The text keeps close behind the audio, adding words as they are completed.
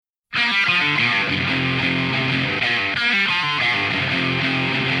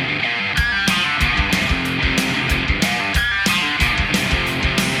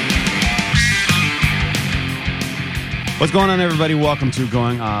What's going on, everybody? Welcome to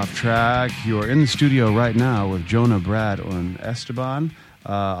Going Off Track. You're in the studio right now with Jonah, Brad, and Esteban.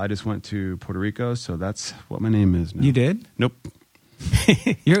 I just went to Puerto Rico, so that's what my name is now. You did? Nope.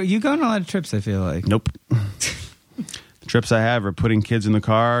 You go on a lot of trips, I feel like. Nope. The trips I have are putting kids in the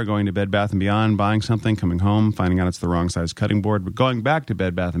car, going to Bed Bath & Beyond, buying something, coming home, finding out it's the wrong size cutting board, but going back to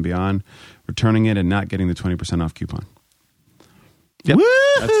Bed Bath & Beyond, returning it, and not getting the 20% off coupon. Yep,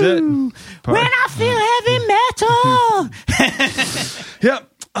 woo-hoo! That's it. When I feel heavy metal. Yep.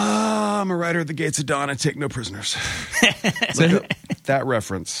 I'm a rider at the gates of dawn. I take no prisoners. That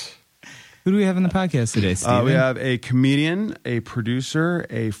reference. Who do we have in the podcast today, Steven? We have a comedian, a producer,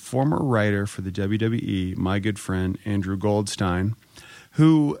 a former writer for the WWE, my good friend, Andrew Goldstein,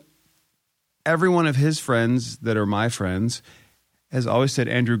 who every one of his friends that are my friends has always said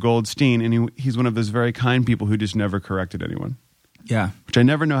Andrew Goldstein, and he's one of those very kind people who just never corrected anyone. Yeah. Which I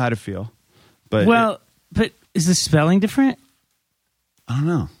never know how to feel. But but is the spelling different? I don't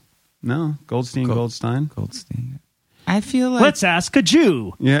know. No, Goldstein. Goldstein. I feel like... Let's ask a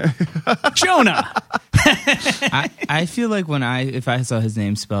Jew. Yeah. Jonah. I feel like if I saw his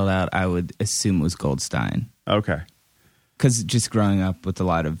name spelled out, I would assume it was Goldstein. Okay. Because just growing up with a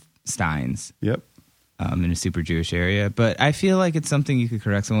lot of Steins. Yep. In a super Jewish area. But I feel like it's something you could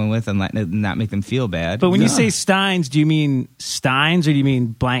correct someone with and not make them feel bad. But when you say Steins, do you mean Steins or do you mean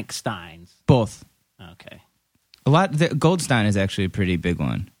blank Steins? Both. Okay. Goldstein is actually a pretty big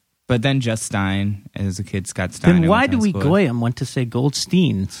one. But then just Stein, as a kid, Scott Stein. Then why do we goyim want to say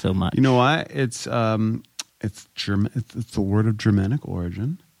Goldstein so much? You know why? It's the word of Germanic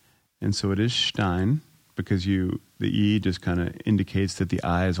origin, and so it is Stein because the E just kind of indicates that the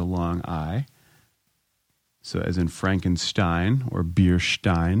I is a long I. So as in Frankenstein or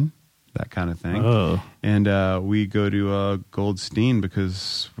Bierstein, that kind of thing. Oh. And we go to Goldstein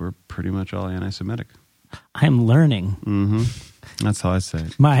because we're pretty much all anti-Semitic. I'm learning. Mm-hmm. That's how I say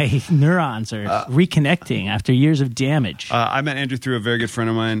it. My neurons are reconnecting after years of damage. I met Andrew through a very good friend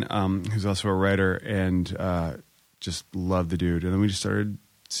of mine who's also a writer and just loved the dude. And then we just started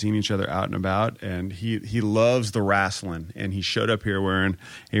seeing each other out and about. And he loves the wrestling. And he showed up here wearing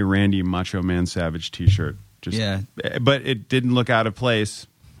a Randy Macho Man Savage t-shirt. But it didn't look out of place.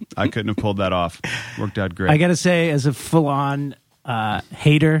 I couldn't have pulled that off. Worked out great. I got to say, as a full-on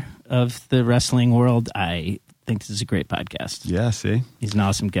hater of the wrestling world, I think this is a great podcast. Yeah, see? He's an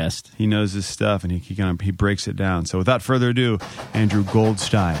awesome guest. He knows his stuff, and he breaks it down. So without further ado, Andrew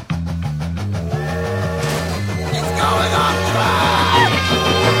Goldstein. It's going off track!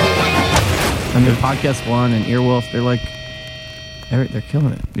 I mean, Podcast One and Earwolf, they're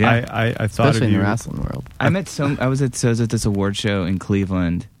killing it. Yeah. I thought especially of you. in the wrestling world. I was at this award show in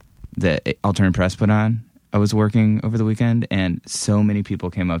Cleveland that Alternate Press put on. I was working over the weekend, and so many people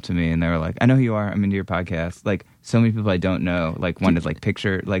came up to me, and they were like, "I know who you are. I'm into your podcast." Like, so many people I don't know, like, wanted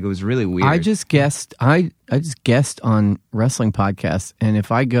picture. Like, it was really weird. I just guessed on wrestling podcasts, and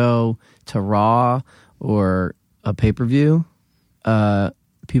if I go to Raw or a pay-per-view,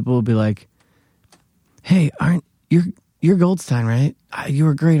 people will be like, "Hey, you're Goldstein, right? You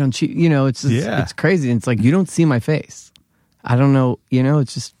were great on Cheat." It's crazy. And it's like, you don't see my face. I don't know.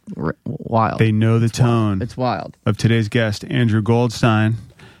 It's just wild. They know the tone. It's wild. Of today's guest, Andrew Goldstein,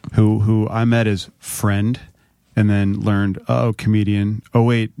 who I met as friend and then learned, comedian. Oh,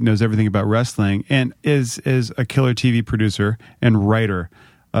 wait, knows everything about wrestling and is a killer TV producer and writer.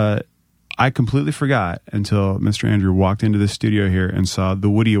 I completely forgot until Mr. Andrew walked into the studio here and saw the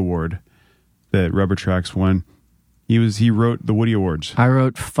Woody Award that Rubber Tracks won. He wrote the Woody Awards. I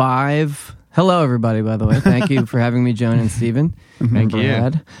wrote 5. Hello, everybody, by the way. Thank you for having me, Joan and Steven. Thank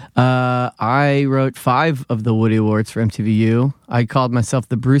you. I wrote 5 of the Woody Awards for MTVU. I called myself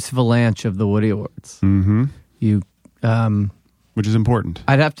the Bruce Valanche of the Woody Awards. Mm-hmm. Which is important.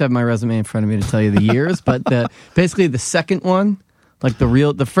 I'd have to have my resume in front of me to tell you the years, but basically the second one, like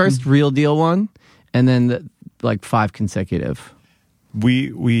the first real deal one, and then 5 consecutive.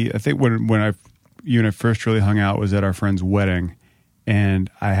 I think when you and I first really hung out was at our friend's wedding. And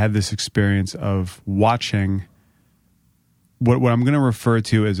I had this experience of watching what I'm going to refer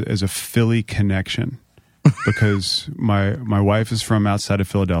to as a Philly connection, because my wife is from outside of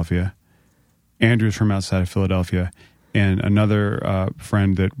Philadelphia, Andrew's from outside of Philadelphia, and another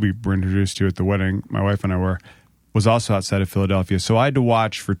friend that we were introduced to at the wedding, my wife and I was also outside of Philadelphia. So I had to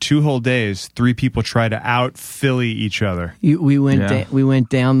watch for 2 whole days 3 people try to out Philly each other. We went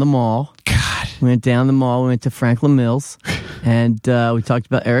down the mall. God. We went down the mall. We went to Franklin Mills. And we talked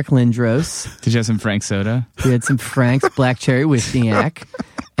about Eric Lindros. Did you have some Frank soda? We had some Frank's Black Cherry Whisky-Yak.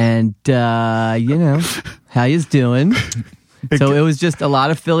 And, how yous doing? So it was just a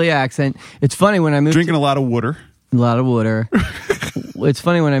lot of Philly accent. It's funny when I moved... Drinking a lot of water. A lot of water. It's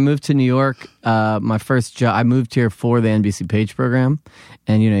funny, when I moved to New York, my first job, I moved here for the NBC Page program,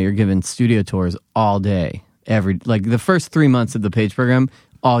 and you're given studio tours all day. The first 3 months of the Page program,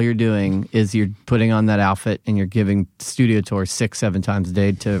 all you're doing is you're putting on that outfit and you're giving studio tours 6-7 times a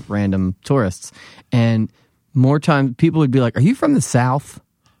day to random tourists. And more time, people would be like, "Are you from the South?"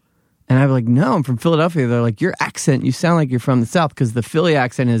 And I'd be like, "No, I'm from Philadelphia." They're like, "Your accent, you sound like you're from the South," because the Philly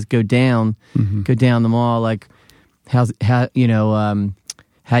accent is go down the mall, like, how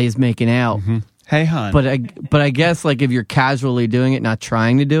he's making out. Mm-hmm. Hey, hon. But I guess, like, if you're casually doing it, not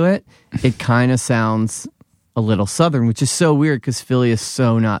trying to do it, it kind of sounds a little Southern, which is so weird because Philly is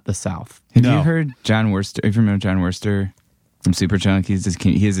so not the South. Have you heard John Worster? If you remember John Worster from Superchunk, he has this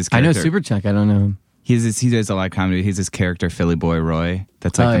character. I know Superchunk. I don't know him. He does a lot of comedy. He's this character, Philly Boy Roy.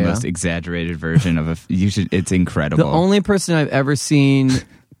 That's like the most exaggerated version of it's incredible. The only person I've ever seen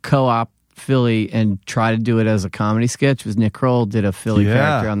co-op Philly and try to do it as a comedy sketch was Nick Kroll. Did a Philly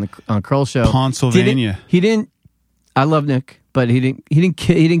character on Kroll show. Pennsylvania. He didn't. I love Nick, but he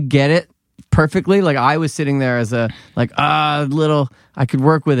didn't get it perfectly. Like, I was sitting there as little. I could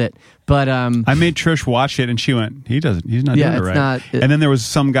work with it, but I made Trish watch it, and she went, "He's not doing it right." And then there was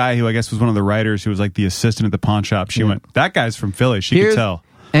some guy who I guess was one of the writers who was like the assistant at the pawn shop. She went, "That guy's from Philly." She could tell.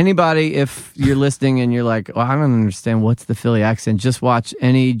 Anybody, if you're listening and you're like, "Oh, I don't understand what's the Philly accent," just watch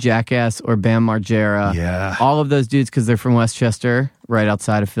any Jackass or Bam Margera. Yeah, all of those dudes, because they're from Westchester, right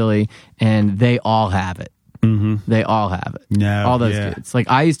outside of Philly, and they all have it. Mm-hmm. They all have it. No, all those dudes. Like,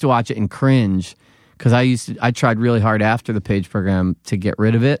 I used to watch it and cringe because I tried really hard after the Page program to get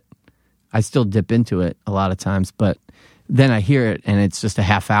rid of it. I still dip into it a lot of times, but then I hear it and it's just a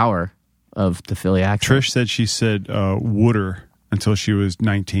half hour of the Philly accent. Trish said she said "wooder" until she was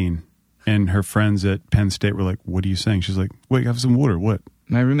 19, and her friends at Penn State were like, "What are you saying?" She's like, "Wait, have some water." What?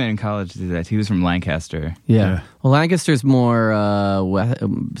 My roommate in college did that. He was from Lancaster. Yeah. Well, Lancaster's more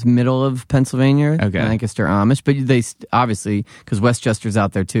middle of Pennsylvania. Okay. Lancaster Amish, but they obviously, because Westchester's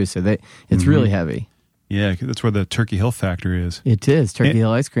out there too, so it's really heavy. Yeah, that's where the Turkey Hill factory is. It is Turkey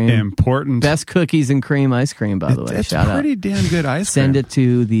Hill ice cream. Important. Best cookies and cream ice cream, by the way. It's Shout pretty out. damn good ice cream. Send it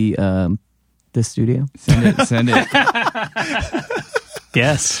to the studio. Send it.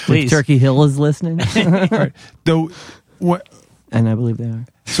 Yes, please. If Turkey Hill is listening. Right. Though, what? And I believe they are.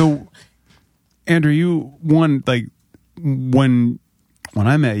 So, Andrew, you won, like, when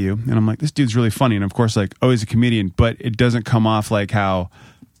I met you, and I'm like, this dude's really funny, and of course, like, oh, he's a comedian, but it doesn't come off like how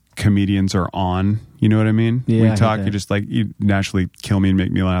comedians are on. You know what I mean? Yeah, we talk, you just like, you naturally kill me and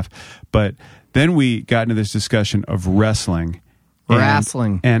make me laugh. But then we got into this discussion of wrestling.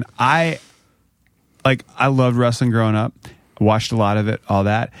 And I loved wrestling growing up. Watched a lot of it, all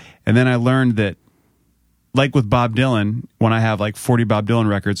that. And then I learned that, like with Bob Dylan, when I have like 40 Bob Dylan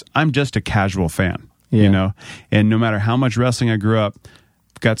records, I'm just a casual fan, you know? And no matter how much wrestling I grew up,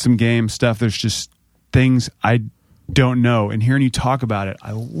 got some game stuff, there's just things I don't know. And hearing you talk about it,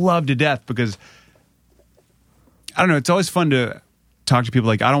 I love to death because, I don't know, it's always fun to talk to people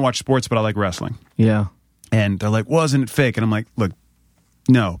like, I don't watch sports, but I like wrestling. Yeah. And they're like, well, isn't it fake? And I'm like, look,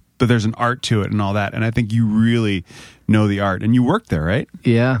 no, but there's an art to it and all that. And I think you really know the art. And you worked there, right?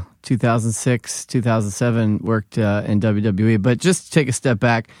 Yeah. 2006, 2007, worked in WWE. But just to take a step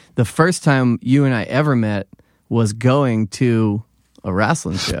back, the first time you and I ever met was going to a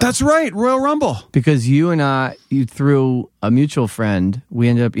wrestling show. That's right, Royal Rumble. Because you through a mutual friend, we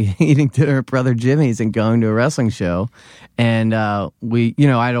ended up eating dinner at Brother Jimmy's and going to a wrestling show. And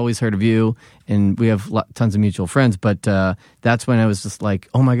I'd always heard of you, and we have tons of mutual friends, but that's when I was just like,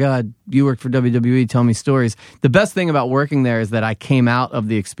 oh my God, you worked for WWE, tell me stories. The best thing about working there is that I came out of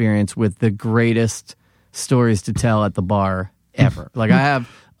the experience with the greatest stories to tell at the bar ever. Like, I have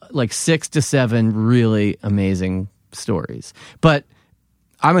like 6 to 7 really amazing stories. But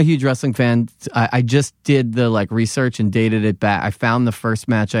I'm a huge wrestling fan. I just did the research and dated it back. I found the first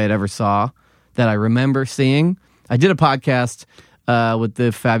match I had ever saw that I remember seeing. I did a podcast with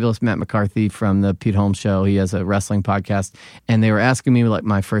the fabulous Matt McCarthy from the Pete Holmes Show. He has a wrestling podcast, and they were asking me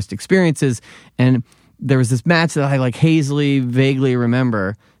my first experiences. And there was this match that I hazily, vaguely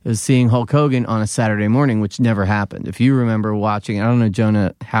remember. It was seeing Hulk Hogan on a Saturday morning, which never happened. If you remember watching, I don't know,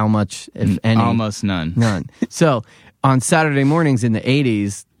 Jonah, how much, if any. Almost none. None. So on Saturday mornings in the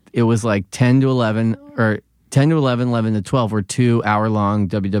 80s, it was 10 to 11, or 10 to 11, 11 to 12 were 2-hour-long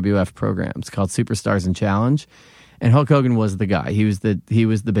WWF programs called Superstars and Challenge. And Hulk Hogan was the guy. He was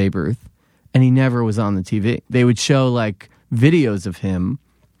the Babe Ruth. And he never was on the TV. They would show videos of him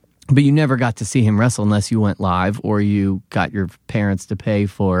But you never got to see him wrestle unless you went live or you got your parents to pay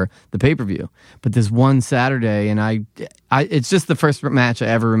for the pay-per-view. But this one Saturday, and I it's just the first match I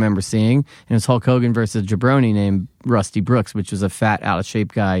ever remember seeing, and it was Hulk Hogan versus a jabroni named Rusty Brooks, which was a fat,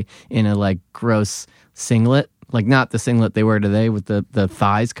 out-of-shape guy in a, like, gross singlet. Like, not the singlet they wear today with the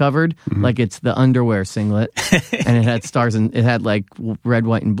thighs covered. Like, it's the underwear singlet. And it had stars, and it had, like, red,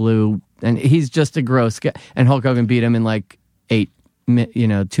 white, and blue. And he's just a gross guy. And Hulk Hogan beat him in, like, 2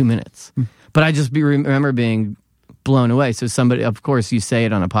 minutes. But I just remember being blown away. So somebody, of course, you say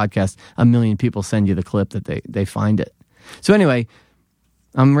it on a podcast, 1 million people send you the clip that they find it. So anyway,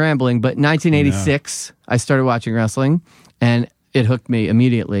 I'm rambling, but 1986, I started watching wrestling, and it hooked me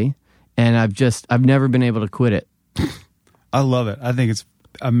immediately, and I've never been able to quit it. I love it. I think it's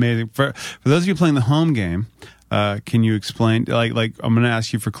amazing. For those of you playing the home game, can you explain, like I'm going to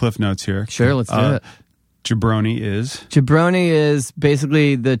ask you for cliff notes here. Sure, let's do it. Jabroni is? Jabroni is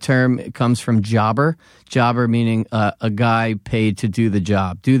basically the term, it comes from jobber. Jobber meaning a guy paid to do the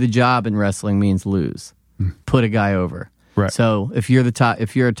job. Do the job in wrestling means lose. Put a guy over. Right. So if you're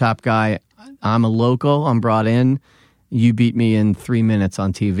a top guy, I'm a local, I'm brought in, you beat me in 3 minutes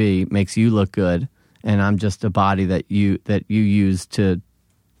on TV, makes you look good, and I'm just a body that you use to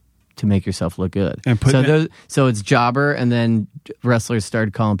make yourself look good. And so it's jobber, and then wrestlers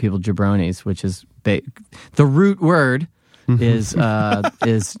started calling people jabronis, which is the root word is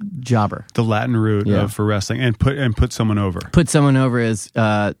jobber. The Latin root for wrestling, and put someone over. Put someone over is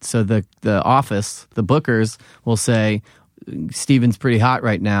so the office, the bookers will say, Steven's pretty hot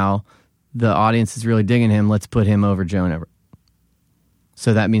right now. The audience is really digging him. Let's put him over Jonah.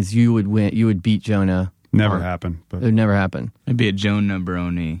 So that means you would win. You would beat Jonah. Never happened. But it would never happen. It'd be a Jonah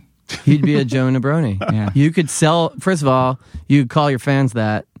Brony. He'd be a Jonah Brony. Yeah. You could sell. First of all, you could call your fans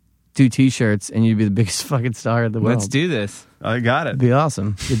that. Do T-shirts, and you'd be the biggest fucking star in the world. Let's do this. I got it. It'd be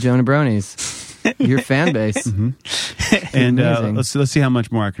awesome. The Jonah Bronies. Your fan base. And let's see how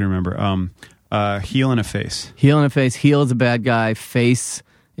much more I can remember. Heel and a face. Heel and a face. Heel is a bad guy. Face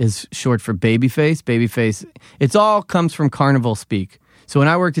is short for baby face. Baby face. It's all comes from carnival speak. So when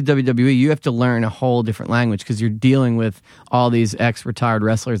I worked at WWE, you have to learn a whole different language because you're dealing with all these ex-retired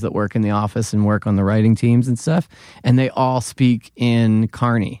wrestlers that work in the office and work on the writing teams and stuff, and they all speak in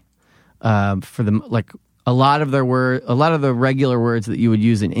carny. For them, like a lot of the regular words that you would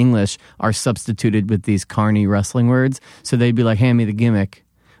use in English are substituted with these carny wrestling words. So they'd be like, "Hand me the gimmick,"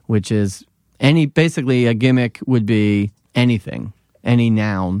 which is basically a gimmick would be anything, any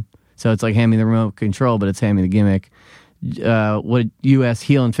noun. So it's like hand me the remote control, but it's hand me the gimmick. What U.S.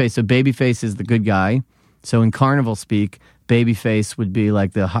 heel and face? So baby face is the good guy. So in carnival speak, baby face would be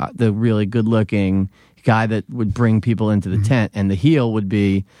like the really good looking guy that would bring people into the tent, and the heel would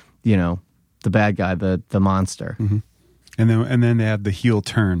be, the bad guy, the monster. And then they have the heel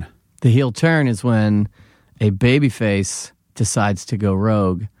turn. The heel turn is when a babyface decides to go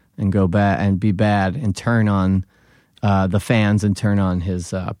rogue and go bad and be bad and turn on the fans and turn on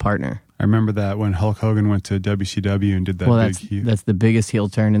his partner. I remember that when Hulk Hogan went to WCW and did that big heel. That's the biggest heel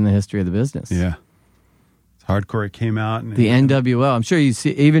turn in the history of the business. Yeah. It's hardcore. It came out. And the NWO. I'm sure you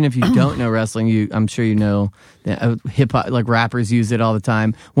see, even if you don't know wrestling, I'm sure you know that hip hop, like rappers use it all the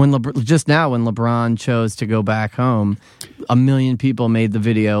time. Just now, when LeBron chose to go back home, 1 million people made the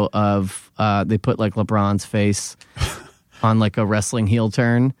video of, they put like LeBron's face on like a wrestling heel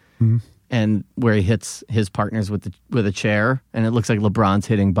turn. And where he hits his partners with a chair, and it looks like LeBron's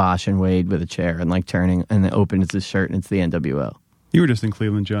hitting Bosch and Wade with a chair, and like turning, and it opens his shirt, and it's the NWO. You were just in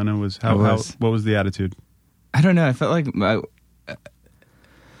Cleveland, Jonah. What was the attitude? I don't know. I felt like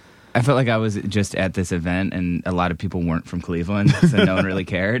I was just at this event, and a lot of people weren't from Cleveland, so no one really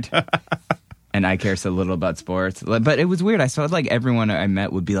cared. And I care so little about sports. But it was weird. I felt like everyone I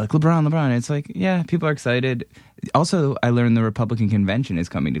met would be like, LeBron. And it's like, yeah, people are excited. Also, I learned the Republican convention is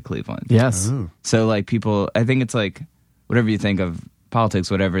coming to Cleveland. Yes. Oh. So, like, people, I think it's like, whatever you think of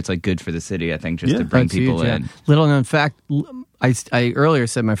politics, whatever, it's like good for the city, I think, just to bring people in. Little known fact, I earlier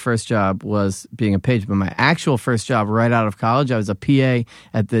said my first job was being a page, but my actual first job right out of college, I was a PA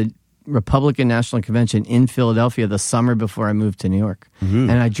at the Republican National Convention in Philadelphia the summer before I moved to New York.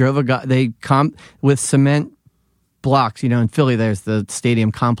 And I drove with cement blocks. In Philly, there's the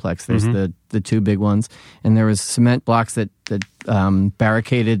stadium complex. There's the two big ones. And there was cement blocks that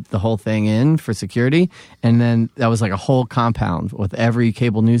barricaded the whole thing in for security. And then that was like a whole compound with every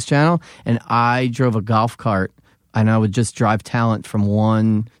cable news channel. And I drove a golf cart, and I would just drive talent from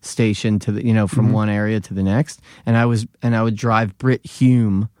one station to from one area to the next. And I would drive Britt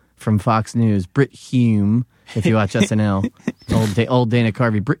Hume from Fox News. Britt Hume, if you watch SNL, old Dana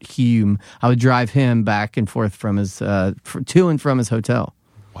Carvey. Britt Hume. I would drive him back and forth from his to and from his hotel.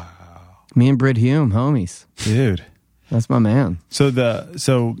 Wow. Me and Britt Hume, homies. Dude. That's my man. So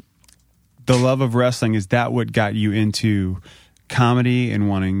the love of wrestling, is that what got you into comedy and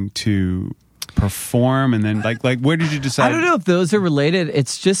wanting to perform? And then like where did you decide? I don't know if those are related.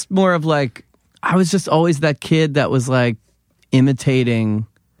 It's just more of like, I was just always that kid that was like imitating.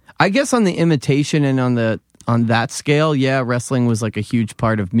 I guess on the imitation and on that scale, yeah, wrestling was like a huge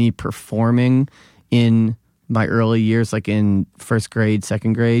part of me performing in my early years, like in first grade,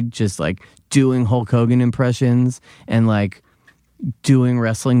 second grade, just like doing Hulk Hogan impressions and like doing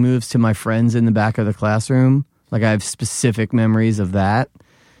wrestling moves to my friends in the back of the classroom. Like I have specific memories of that.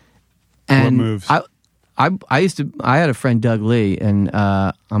 And what moves? I had a friend, Doug Lee, and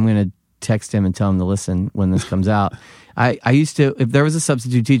I'm going to text him and tell him to listen when this comes out. I used to, if there was a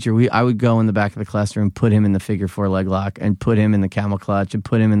substitute teacher, I would go in the back of the classroom, put him in the figure 4 leg lock, and put him in the camel clutch, and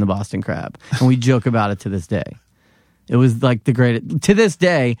put him in the Boston Crab. And we joke about it to this day. It was like the greatest. To this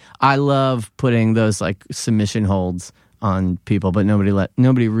day, I love putting those like submission holds on people, but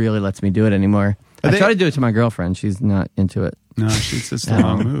nobody really lets me do it anymore. I try to do it to my girlfriend. She's not into it. No, it's the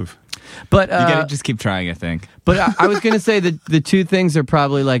wrong move. But You gotta just keep trying, I think. But I was going to say that the two things are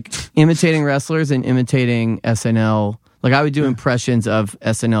probably like imitating wrestlers and imitating SNL. Like I would do impressions of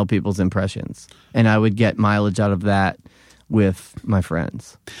SNL people's impressions, and I would get mileage out of that with my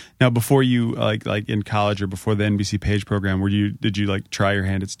friends. Now, before you like in college or before the NBC Page program, did you like try your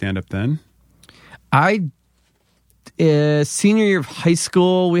hand at stand up then? Senior year of high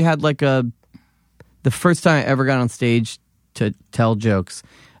school, we had like the first time I ever got on stage to tell jokes.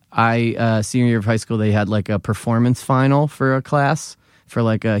 Senior year of high school, they had like a performance final for a class, for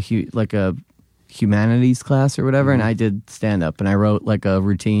like a humanities class or whatever, and I did stand up and I wrote like a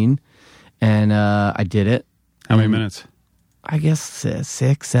routine, and I did it. How many minutes? I guess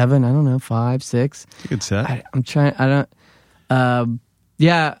 6, 7, I don't know, 5, 6. It's a good set. I'm trying. I don't.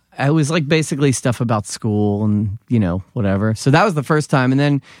 Yeah, it was like basically stuff about school and whatever. So that was the first time, and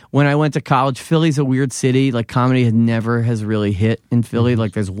then when I went to college, Philly's a weird city. Like comedy has really hit in Philly.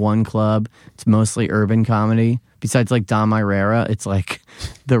 Like there's one club. It's mostly urban comedy. Besides like Dom Irera, it's like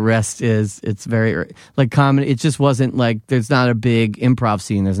the rest it's very like comedy. It just wasn't like there's not a big improv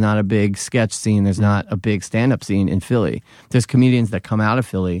scene. There's not a big sketch scene. There's not a big stand-up scene in Philly. There's comedians that come out of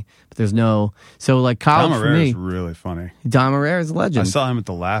Philly, but there's no. So like college Dom for Irera me, is really funny. Dom Irera is a legend. I saw him at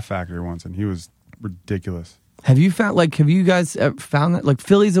the Laugh Factory once, and he was ridiculous. Have you guys ever found that like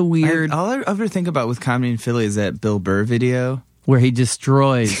Philly's a weird All I ever think about with comedy in Philly is that Bill Burr video. where he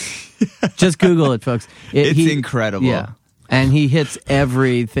destroys. Just Google it, folks. It's incredible. Yeah. And he hits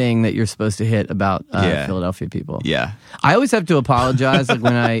everything that you're supposed to hit about Philadelphia people. Yeah. I always have to apologize, like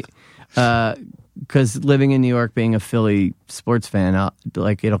when I, because living in New York, being a Philly sports fan,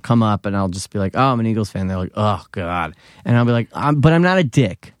 it'll come up and I'll just be like, oh, I'm an Eagles fan. They're like, oh God, and I'll be like, but I'm not a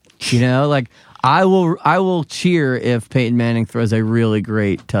dick, like I will cheer if Peyton Manning throws a really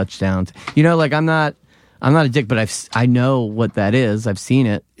great touchdown. Like I'm not a dick, but I know what that is. I've seen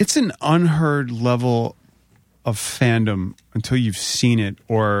it. It's an unheard level of fandom until you've seen it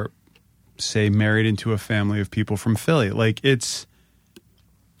or, say, married into a family of people from Philly. Like it's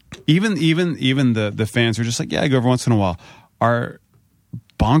even the fans who are just like, yeah, I go every once in a while, are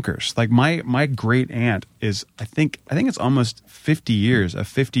bonkers. Like my great aunt is, I think it's almost 50 years, a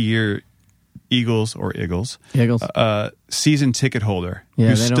 50-year Eagles season ticket holder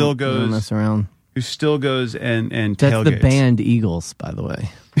who still goes. They don't mess around. Who still goes and That's tailgates. the band Eagles, by the way.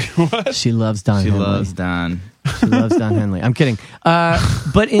 What? She loves Don Henley. She loves Don. She loves Don Henley. I'm kidding.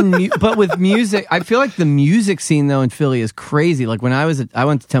 But with music, I feel like the music scene though in Philly is crazy. Like when I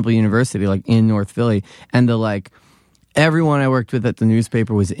went to Temple University, like in North Philly, and everyone I worked with at the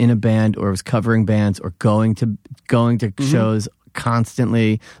newspaper was in a band or was covering bands or going to shows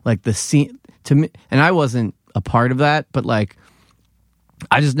constantly. Like the scene to me, and I wasn't a part of that, but like.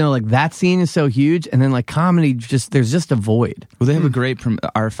 I just know like that scene is so huge, and then like comedy, there's just a void. Well, they have a great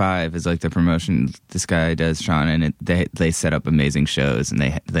R5 is like the promotion this guy does, Sean, and they set up amazing shows, and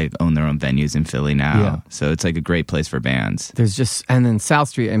they own their own venues in Philly now. Yeah. So it's like a great place for bands. And then South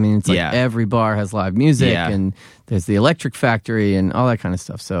Street. I mean, it's like every bar has live music, and there's the Electric Factory and all that kind of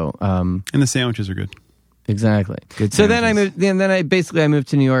stuff. So and the sandwiches are good. Exactly. Good so sandwiches. then I moved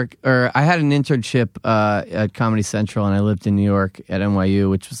to New York, or I had an internship at Comedy Central, and I lived in New York at NYU,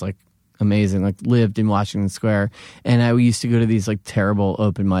 which was like amazing. Like lived in Washington Square, and I used to go to these like terrible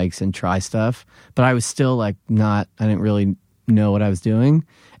open mics and try stuff, but I was still like I didn't really know what I was doing.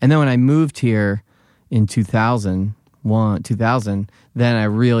 And then when I moved here in 2000, then I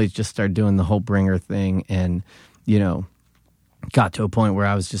really just started doing the whole bringer thing, and got to a point where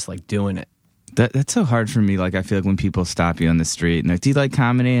I was just like doing it. That's so hard for me. Like, I feel like when people stop you on the street and like, do you like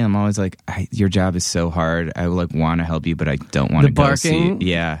comedy? I'm always like, your job is so hard. I like want to help you, but I don't want to go barking, see.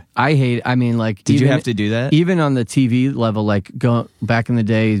 Yeah. I hate. I mean, like, Did you have to do that? Even on the TV level, like, back in the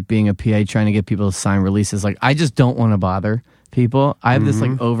day, being a PA, trying to get people to sign releases. Like, I just don't want to bother people. I have this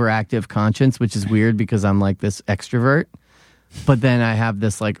like overactive conscience, which is weird because I'm like this extrovert. But then I have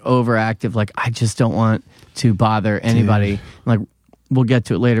this like overactive, like, I just don't want to bother anybody. Like, we'll get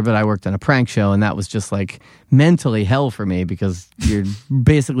to it later, but I worked on a prank show, and that was just like mentally hell for me because you're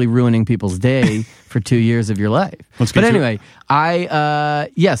basically ruining people's day for 2 years of your life. But anyway, I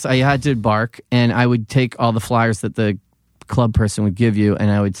had to bark, and I would take all the flyers that the club person would give you, and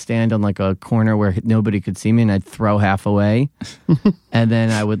I would stand on like a corner where nobody could see me, and I'd throw half away. And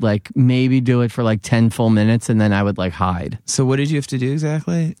then I would like maybe do it for like 10 full minutes, and then I would like hide. So what did you have to do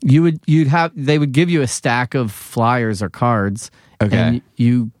exactly? They would give you a stack of flyers or cards. Okay. And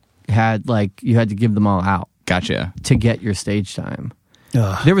you had to give them all out. Gotcha. To get your stage time.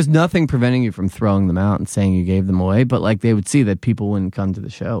 There was nothing preventing you from throwing them out and saying you gave them away, but like they would see that people wouldn't come to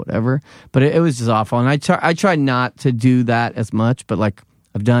the show, whatever. But it was just awful, and I tried not to do that as much, but like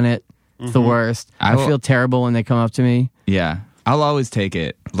I've done it. It's the worst. I feel terrible when they come up to me. Yeah. I'll always take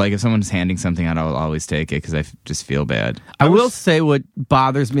it. Like if someone's handing something out, I'll always take it because I just feel bad. I will say what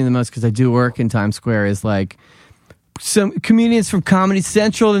bothers me the most, because I do work in Times Square, is like some comedians from Comedy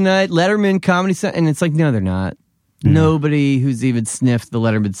Central tonight, Letterman, Comedy Central, and it's like, no, they're not. Yeah. Nobody who's even sniffed the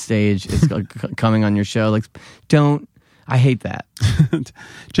Letterman stage is coming on your show. Like, I hate that.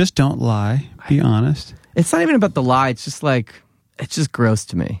 Just don't lie. Be honest. It's not even about the lie. It's just like, it's just gross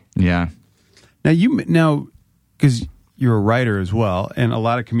to me. Yeah. Now, because you're a writer as well, and a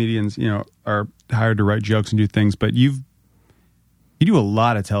lot of comedians, are hired to write jokes and do things, but you do a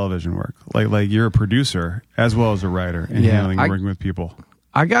lot of television work. Like you're a producer as well as a writer and handling and working with people.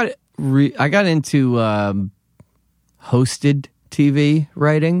 I got into hosted TV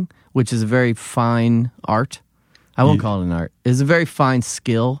writing, which is a very fine art. I won't call it an art. It's a very fine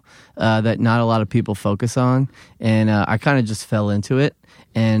skill that not a lot of people focus on, and I kind of just fell into it.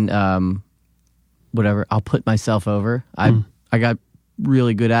 And whatever, I'll put myself over. I got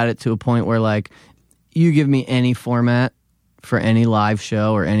really good at it to a point where, like, you give me any format for any live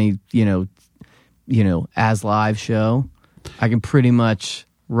show or any, as live show, I can pretty much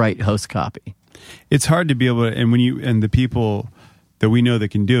write host copy. It's hard to be able to, and the people that we know that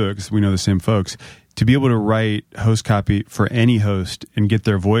can do it, because we know the same folks, to be able to write host copy for any host and get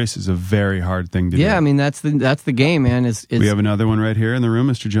their voice is a very hard thing to do. Yeah, I mean, that's the game, man. We have another one right here in the room,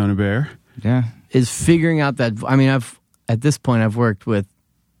 Mr. Jonah Bear. Yeah. Is figuring out that, I mean, at this point, I've worked with,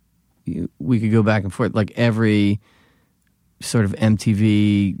 we could go back and forth, like every sort of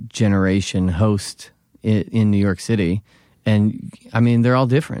MTV generation host in New York City. And I mean, they're all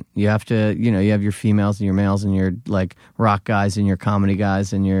different. You have to, you have your females and your males and your like rock guys and your comedy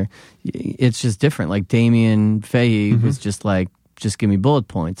guys and it's just different. Like Damien Fahey was just like, just give me bullet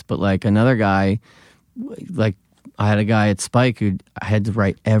points. But like another guy, like I had a guy at Spike who I had to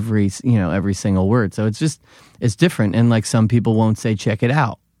write every single word. So it's different. And like some people won't say, check it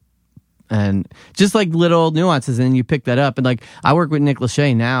out. And just like little nuances, and then you pick that up. And like I work with Nick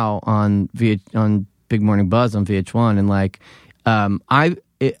Lachey now on Big Morning Buzz on VH1, and like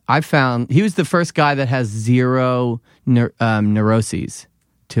I found he was the first guy that has zero neuroses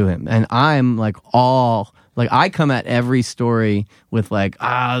to him, and I'm like I come at every story with like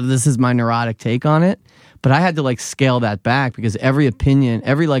this is my neurotic take on it. But I had to like scale that back because every opinion,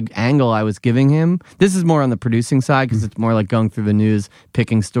 every like angle I was giving him, this is more on the producing side because it's more like going through the news,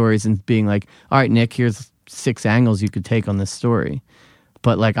 picking stories and being like, all right, Nick, here's 6 angles you could take on this story.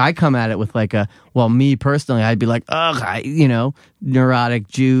 But like I come at it with like me personally, I'd be like, neurotic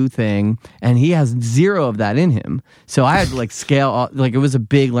Jew thing. And he has 0 of that in him. So I had to like scale, like it was a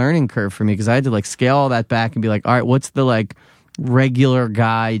big learning curve for me because I had to like scale all that back and be like, all right, what's the like regular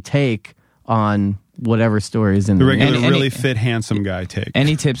guy take on whatever story is in the regular, really fit, handsome guy take.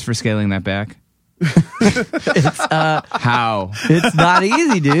 Any tips for scaling that back? It's how? It's not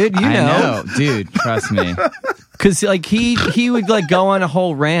easy, dude. I know, dude. Trust me. Because like he would like go on a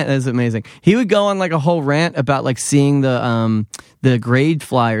whole rant. That's amazing. He would go on like a whole rant about like seeing the grade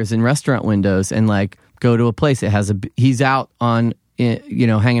flyers in restaurant windows and like go to a place. He's out on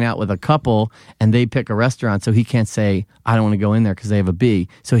hanging out with a couple and they pick a restaurant, so he can't say I don't want to go in there because they have a B.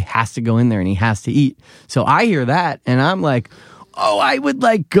 So he has to go in there and he has to eat. So I hear that and I'm like, I would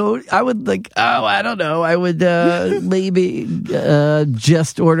I don't know. I would maybe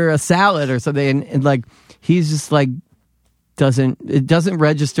just order a salad or something. And like he's just like it doesn't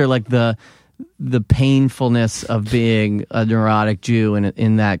register like the the painfulness of being a neurotic Jew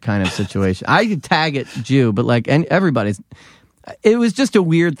in that kind of situation. I could tag it Jew, but like, and everybody's. It was just a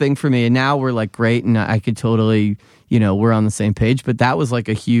weird thing for me, and now we're like great, and I could totally, we're on the same page. But that was like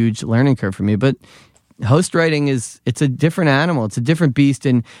a huge learning curve for me. But host writing it's a different animal, it's a different beast,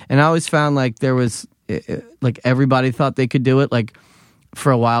 and I always found like there was like everybody thought they could do it. Like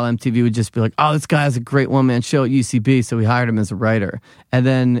for a while, MTV would just be like, "Oh, this guy has a great one-man show at UCB," so we hired him as a writer, and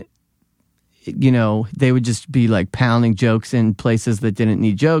then. They would just be like pounding jokes in places that didn't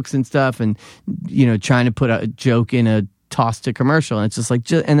need jokes and stuff, and trying to put a joke in a toss to commercial, and it's just like,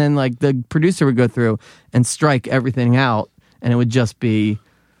 and then like the producer would go through and strike everything out, and it would just be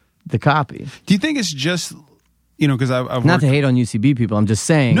the copy. Do you think it's just because I've not to hate on UCB people, I'm just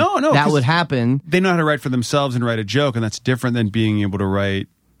saying no that would happen. They know how to write for themselves and write a joke, and that's different than being able to write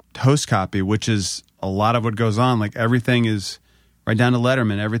host copy, which is a lot of what goes on. Like everything is. Right down to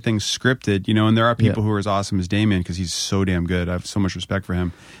Letterman, everything's scripted, and there are people who are as awesome as Damien because he's so damn good. I have so much respect for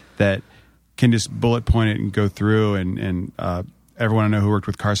him that can just bullet point it and go through. And everyone I know who worked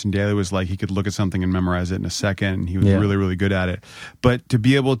with Carson Daly was like he could look at something and memorize it in a second. And he was really, really good at it. But to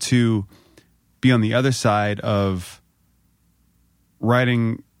be able to be on the other side of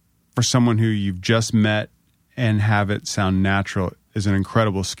writing for someone who you've just met and have it sound natural is an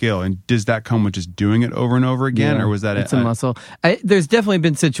incredible skill. And does that come with just doing it over and over again, or was that it's a muscle? There's definitely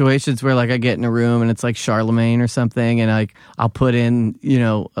been situations where like I get in a room and it's like Charlemagne or something, and like I'll put in,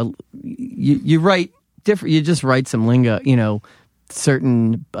 you write different. You just write some lingo,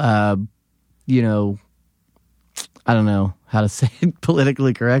 certain, I don't know how to say it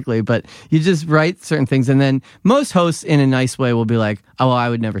politically correctly, but you just write certain things, and then most hosts in a nice way will be like, "Oh, well, I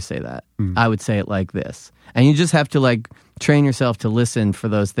would never say that. I would say it like this," and you just have to like. Train yourself to listen for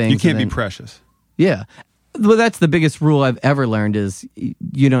those things. You can't be precious. Yeah. Well, that's the biggest rule I've ever learned is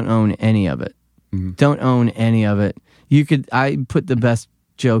you don't own any of it. Mm-hmm. Don't own any of it. I put the best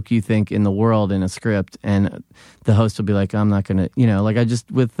joke you think in the world in a script, and the host will be like, I'm not going to, like I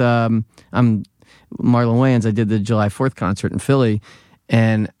just, with Marlon Wayans, I did the July 4th concert in Philly,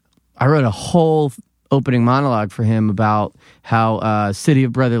 and I wrote a whole opening monologue for him about how City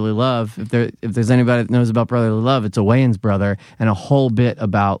of Brotherly Love, if there's anybody that knows about Brotherly Love, it's a Wayans brother, and a whole bit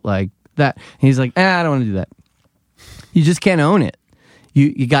about like that. And he's like, I don't want to do that. You just can't own it.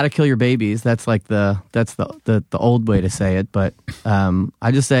 You got to kill your babies. That's like the old way to say it. But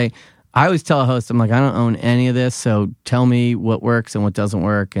I just say, I always tell a host, I'm like, I don't own any of this, so tell me what works and what doesn't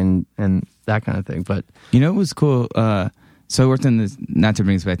work and that kind of thing. But it was cool. So I worked on this, not to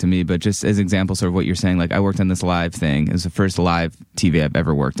bring this back to me, but just as an example, sort of what you're saying, like I worked on this live thing. It was the first live TV I've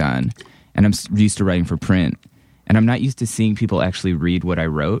ever worked on. And I'm used to writing for print. And I'm not used to seeing people actually read what I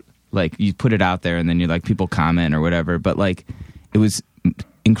wrote. Like you put it out there and then you're like, people comment or whatever. But like it was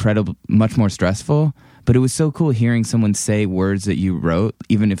incredible, much more stressful. But it was so cool hearing someone say words that you wrote,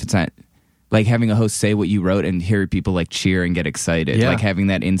 even if it's not... Like having a host say what you wrote and hear people like cheer and get excited. Yeah. Like having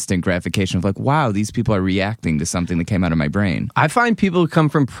that instant gratification of like, wow, these people are reacting to something that came out of my brain. I find people who come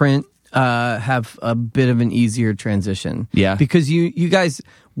from print have a bit of an easier transition. Yeah. Because you guys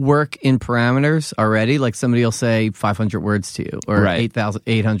work in parameters already. Like somebody will say 500 words to you or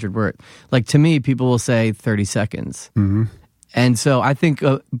 8,800 words. Like to me, people will say 30 seconds. Mm-hmm. And so I think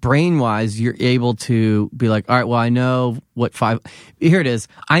brain-wise, you're able to be like, all right, well, I know what here it is.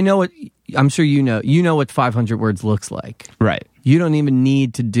 I know what... I'm sure you know what 500 words looks like. Right. You don't even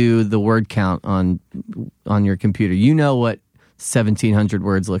need to do the word count on your computer. You know what 1,700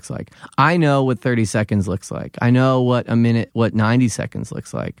 words looks like. I know what 30 seconds looks like. I know what 90 seconds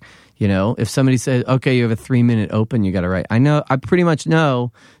looks like. If somebody says, okay, you have a 3-minute open, you got to write. I pretty much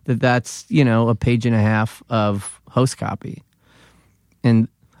know that that's, a page and a half of host copy. And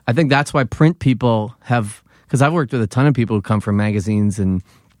I think that's why print people have, because I've worked with a ton of people who come from magazines and,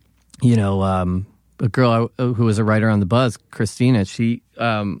 a girl who was a writer on The Buzz, Christina, she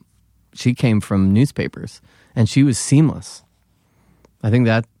came from newspapers and she was seamless. I think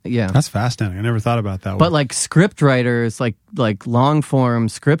that's fascinating. I never thought about that. But like script writers, like long form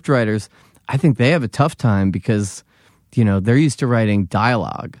script writers, I think they have a tough time because, they're used to writing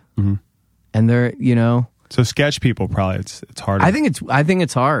dialogue, and they're, So sketch people probably it's harder. I think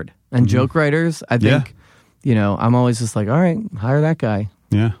it's hard, and joke writers, I think, I'm always just like, all right, hire that guy.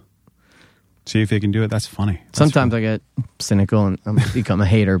 Yeah. See if they can do it. That's funny. Sometimes I get cynical and become a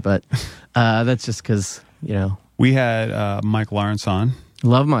hater, but that's just because, We had Mike Lawrence on.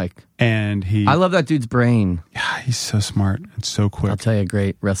 Love Mike. And I love that dude's brain. Yeah, he's so smart and so quick. I'll tell you a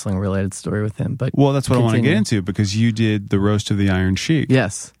great wrestling-related story with him. But well, that's what I want to get into because you did the Roast of the Iron Sheik.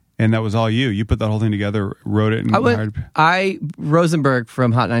 Yes. And that was all you. You put that whole thing together, wrote it, and Rosenberg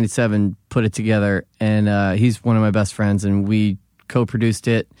from Hot 97 put it together, and he's one of my best friends, and we co-produced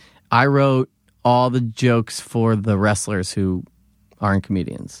it. I wrote all the jokes for the wrestlers who aren't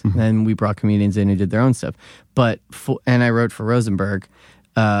comedians. Mm-hmm. And we brought comedians in who did their own stuff. And I wrote for Rosenberg.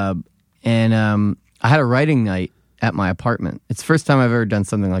 I had a writing night at my apartment. It's the first time I've ever done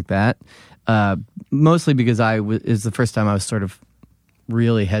something like that. Mostly because it's the first time I was sort of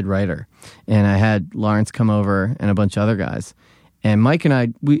really head writer. And I had Lawrence come over and a bunch of other guys. And Mike and I,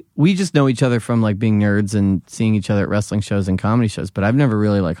 we just know each other from like being nerds and seeing each other at wrestling shows and comedy shows, but I've never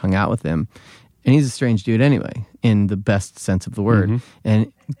really like hung out with him. And he's a strange dude anyway, in the best sense of the word. Mm-hmm.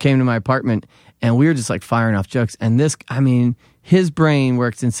 And came to my apartment, and we were just like firing off jokes. And his brain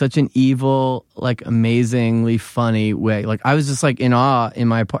works in such an evil, like amazingly funny way. Like I was just like in awe in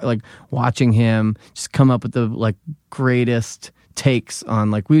my apartment, like watching him just come up with the like greatest takes on,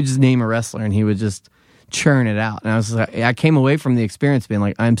 like, we would just name a wrestler and he would just churn it out. And I was just like, I came away from the experience being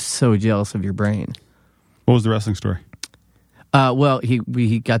like, I'm so jealous of your brain. What was the wrestling story? Well,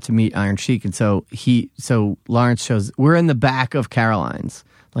 he got to meet Iron Sheik, and so Lawrence shows, we're in the back of Caroline's,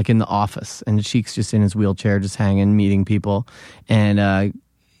 like in the office, and Sheik's just in his wheelchair, just hanging, meeting people, and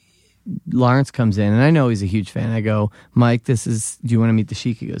Lawrence comes in, and I know he's a huge fan. I go, Mike, do you want to meet the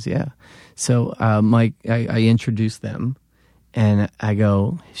Sheik? He goes, yeah. So Mike, I introduce them, and I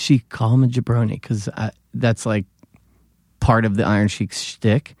go, Sheik, call him a jabroni, because that's like part of the Iron Sheik's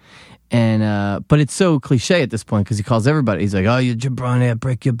shtick. And but it's so cliche at this point because he calls everybody. He's like, "Oh, you jabroni, I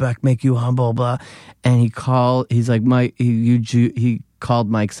break your back, make you humble, blah." And he's like, "Mike, he called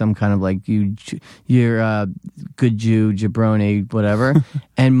Mike some kind of like you're a good Jew, jabroni, whatever."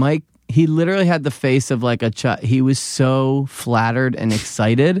 And Mike, he literally had the face of like a child. He was so flattered and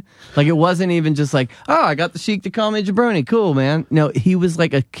excited. Like it wasn't even just like, "Oh, I got the Sheik to call me jabroni, cool, man." No, he was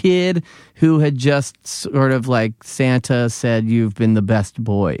like a kid who had just sort of like Santa said, "You've been the best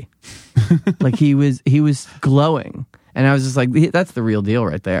boy." Like he was glowing, and I was just like, that's the real deal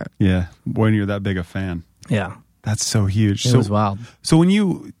right there. Yeah, when you're that big a fan. Yeah, that's so huge. It was wild. So when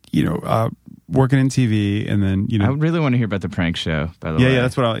you working in TV, and then I really want to hear about the prank show. By the way, yeah,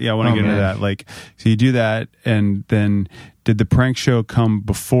 that's what I want to get into that. Like, so you do that, and then did the prank show come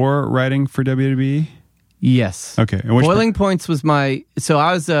before writing for WWE? Yes. Okay. And Boiling Points was so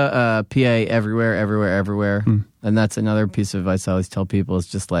I was a PA everywhere. And that's another piece of advice I always tell people is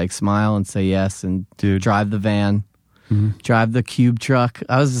just like smile and say yes and drive the van, drive the cube truck.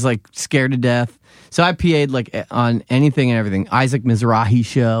 I was just like scared to death. So I PA'd like on anything and everything. Isaac Mizrahi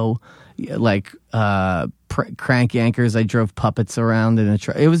show, like crank yankers. I drove puppets around in a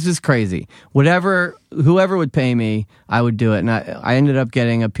truck. It was just crazy. Whoever would pay me, I would do it. And I ended up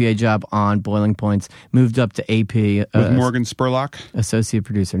getting a PA job on Boiling Points, moved up to AP. With Morgan Spurlock? Associate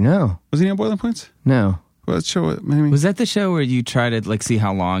producer. No. Was he on Boiling Points? No. Well, let's show it. Maybe. Was that the show where you try to like see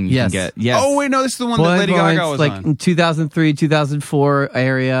how long you can get? Yes. Oh wait, no, this is the one Boiling that Lady Points, Gaga was like on. In 2003, 2004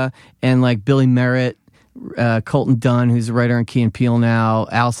 area, and like Billy Merritt, Colton Dunn, who's a writer on Key and Peele now,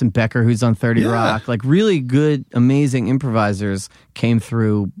 Allison Becker, who's on 30 Rock, like really good, amazing improvisers came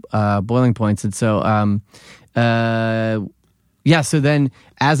through Boiling Points, and so so then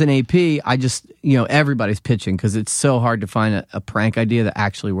as an AP, I just, everybody's pitching because it's so hard to find a prank idea that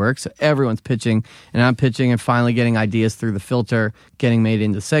actually works. So everyone's pitching, and I'm pitching and finally getting ideas through the filter, getting made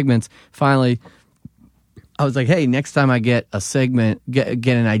into segments. Finally, I was like, hey, next time I get a segment, get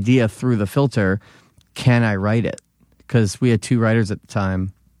an idea through the filter, can I write it? Because we had 2 writers at the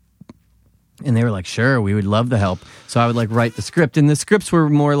time. And they were like, sure, we would love the help. So I would like write the script. And the scripts were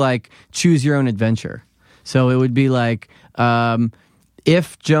more like choose your own adventure. So it would be like,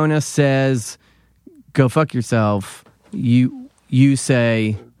 if Jonah says, go fuck yourself, you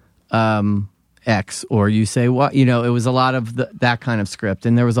say X, or you say what? It was a lot of that kind of script.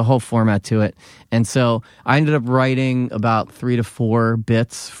 And there was a whole format to it. And so I ended up writing about 3 to 4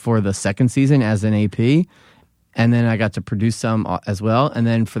 bits for the second season as an AP. And then I got to produce some as well. And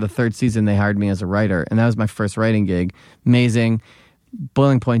then for the 3rd season, they hired me as a writer. And that was my first writing gig. Amazing.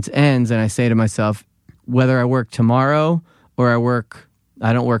 Boiling Points ends, and I say to myself, whether I work tomorrow or I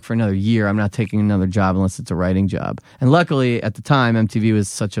don't work for another year, I'm not taking another job unless it's a writing job. And luckily, at the time, MTV was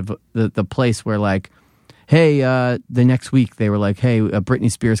such the place where like, hey, the next week, they were like, hey, a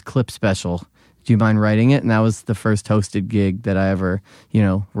Britney Spears clip special. Do you mind writing it? And that was the first hosted gig that I ever,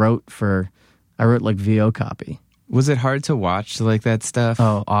 wrote for. I wrote like VO copy. Was it hard to watch like that stuff?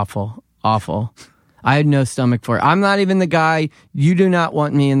 Oh, awful. I had no stomach for it. I'm not even the guy. You do not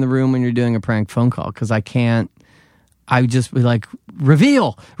want me in the room when you're doing a prank phone call because I can't. I would just be like,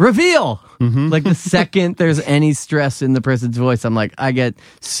 reveal. Like the second there's any stress in the person's voice, I'm like, I get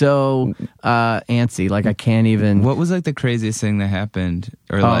so antsy. Like I can't even. What was like the craziest thing that happened?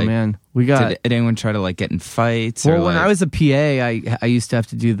 Or Man, we got. Did anyone try to like get in fights? Well, or, when I was a PA, I used to have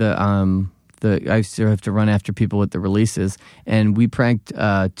to do I used to have to run after people with the releases, and we pranked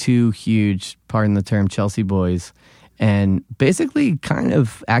 2 huge, pardon the term, Chelsea boys, and basically kind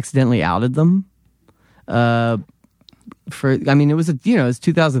of accidentally outed them. It was it's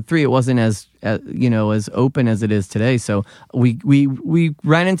 2003. It wasn't as as open as it is today. So we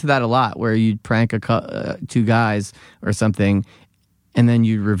ran into that a lot, where you'd prank 2 guys or something, and then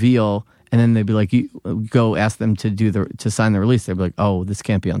you'd reveal, and then they'd be like, you go ask them to sign the release. They'd be like, oh, this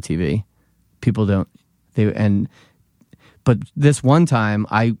can't be on TV. People don't. But this one time,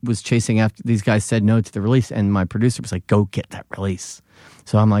 I was chasing after these guys. Said no to the release, and my producer was like, "Go get that release."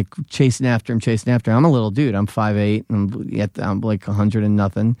 So I'm like chasing after him. I'm a little dude. I'm 5'8", and I'm like 100 and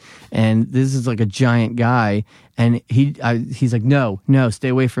nothing. And this is like a giant guy, and he's like, "No, stay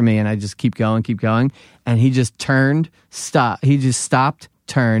away from me." And I just keep going, and he just stopped,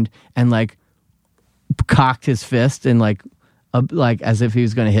 turned, and like cocked his fist and like as if he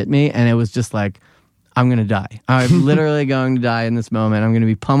was going to hit me, and it was just like, I'm going to die. I'm literally going to die in this moment. I'm going to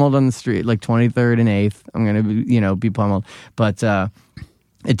be pummeled on the street, like 23rd and 8th. I'm going to be pummeled. But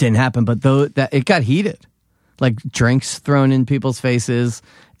it didn't happen. But it got heated, like drinks thrown in people's faces,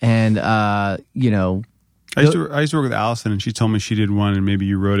 and I used to work with Allison, and she told me she did one, and maybe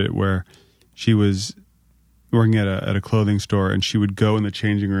you wrote it, where she was working at a clothing store, and she would go in the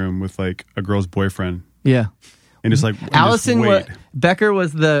changing room with like a girl's boyfriend. Yeah. And it's like Allison Becker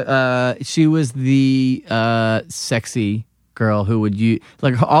was she was the sexy girl who would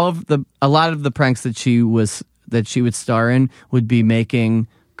like a lot of the pranks that she would star in would be making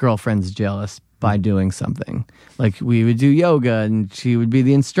girlfriends jealous by doing something. Like we would do yoga, and she would be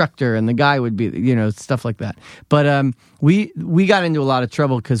the instructor, and the guy would be stuff like that. But we got into a lot of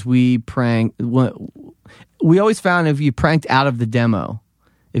trouble because we pranked. We always found if you pranked out of the demo,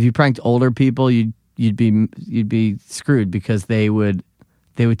 if you pranked older people, you'd be screwed because they would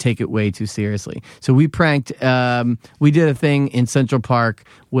take it way too seriously. So we pranked. We did a thing in Central Park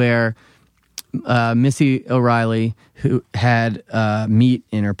where Missy O'Reilly, who had meat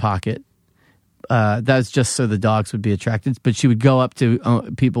in her pocket, that was just so the dogs would be attracted. But she would go up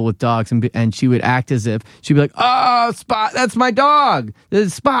to people with dogs and she would act as if she'd be like, "Oh, Spot, that's my dog. This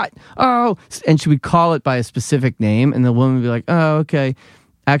is Spot. Oh," and she would call it by a specific name, and the woman would be like, "Oh, okay.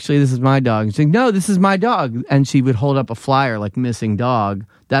 Actually, this is my dog." And she'd say, "No, this is my dog." And she would hold up a flyer like "missing dog.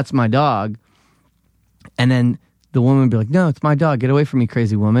 That's my dog." And then the woman would be like, "No, it's my dog. Get away from me,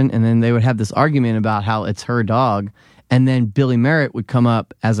 crazy woman." And then they would have this argument about how it's her dog. And then Billy Merritt would come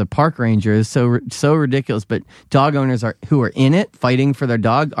up as a park ranger. It's so ridiculous. But dog owners who are in it fighting for their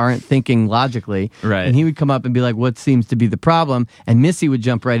dog aren't thinking logically. Right. And he would come up and be like, "What seems to be the problem?" And Missy would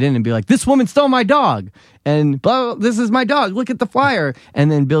jump right in and be like, "This woman stole my dog. And blah, blah, this is my dog. Look at the flyer." And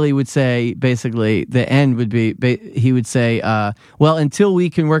then Billy would say, basically, the end would be, he would say, "Well, until we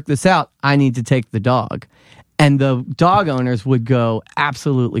can work this out, I need to take the dog." And the dog owners would go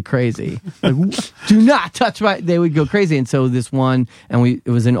absolutely crazy. Like, "Do not touch my..." They would go crazy. And so this one, it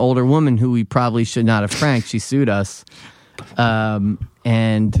was an older woman who we probably should not have pranked. She sued us.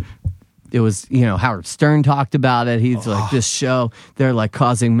 And it was, Howard Stern talked about it. He's like, "This show, they're like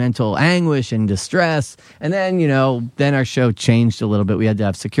causing mental anguish and distress." And then, then our show changed a little bit. We had to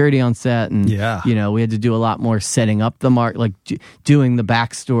have security on set. And, we had to do a lot more setting up the mark, like doing the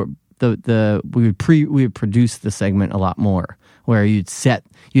backstory. We would produce the segment a lot more, where you'd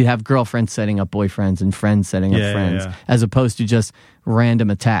have girlfriends setting up boyfriends and friends setting up friends, as opposed to just random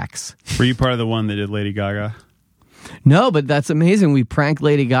attacks. Were you part of the one that did Lady Gaga? No, but that's amazing. We pranked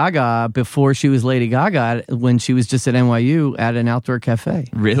Lady Gaga before she was Lady Gaga, when she was just at NYU at an outdoor cafe.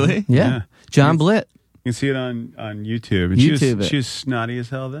 Really? Yeah. John Blitt. You can see it on YouTube. And she was snotty as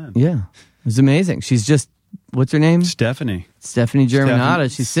hell then. Yeah. It was amazing. She's just, what's her name? Stephanie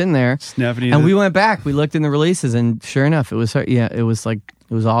Germanotta. She's sitting there. Stephanie. And we went back. We looked in the releases, and sure enough, it was her. Yeah, it was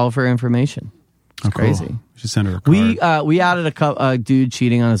all of her information. It's crazy. Cool. We should send her a card. We outed a dude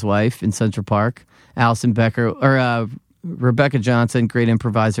cheating on his wife in Central Park. Allison Becker, or Rebecca Johnson, great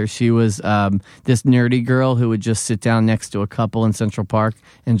improviser. She was this nerdy girl who would just sit down next to a couple in Central Park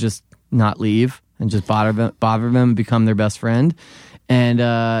and just not leave and just bother them and become their best friend. And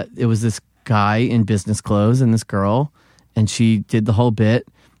it was this guy in business clothes and this girl, and she did the whole bit.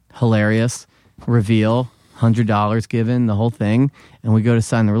 Hilarious. Reveal, $100 given, the whole thing. And we go to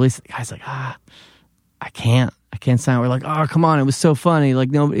sign the release. The guy's like, I can't. I can't sign. We're like, oh, come on, it was so funny.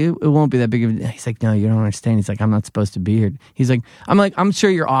 Like, no, it won't be that big of a... He's like, no, you don't understand. He's like, I'm not supposed to be here. He's like, I'm sure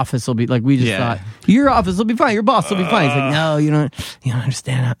your office will be... Like, we just thought, your office will be fine. Your boss will be fine. He's like, no, you don't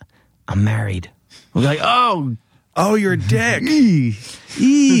understand. I'm married. We're like, oh, you're a dick.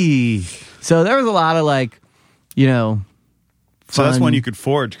 So there was a lot of like, So that's fun. one you could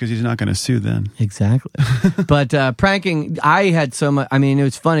forge because he's not going to sue then. Exactly. But pranking, I had so much. I mean, it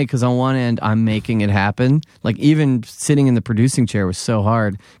was funny because on one end, I'm making it happen. Like even sitting in the producing chair was so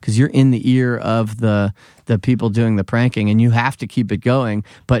hard because you're in the ear of the people doing the pranking and you have to keep it going.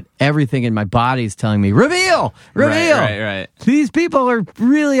 But everything in my body is telling me, reveal. Right. These people are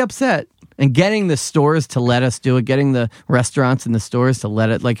really upset. And getting the stores to let us do it, getting the restaurants and the stores to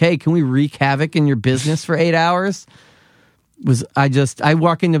let it, like, hey, can we wreak havoc in your business for 8 hours? I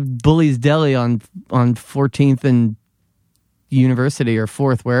walk into Bully's Deli on 14th and University or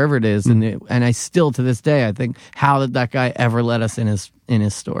 4th, wherever it is, and I still to this day I think, how did that guy ever let us in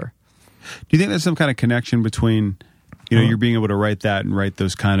his store? Do you think there's some kind of connection between you're being able to write that and write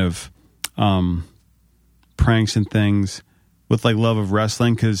those kind of pranks and things with like love of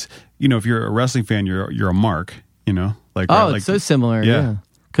wrestling? Because if you're a wrestling fan, you're a mark. It's so similar. Yeah,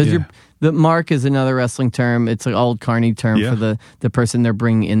 because the mark is another wrestling term. It's an old carny term for the person they're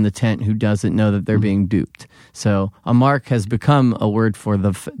bringing in the tent who doesn't know that they're being duped. So a mark has become a word for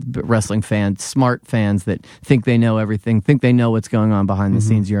the wrestling fans, smart fans that think they know everything, think they know what's going on behind the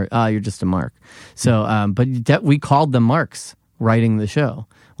scenes. You're just a mark. So, but we called them marks writing the show.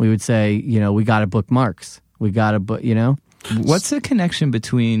 We would say, we got to book marks. We got to book, What's the connection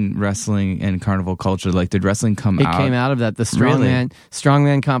between wrestling and carnival culture? Like, did wrestling come out? It came out of that. The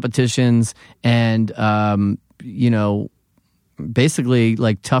strongman competitions and, basically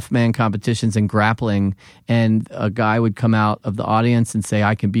like tough man competitions and grappling. And a guy would come out of the audience and say,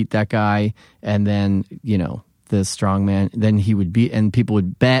 I can beat that guy. And then, the strongman, then he would beat, and people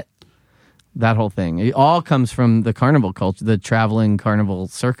would bet. That whole thing. It all comes from the carnival culture, the traveling carnival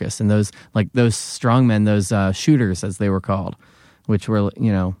circus, and those strongmen, those shooters, as they were called, which were,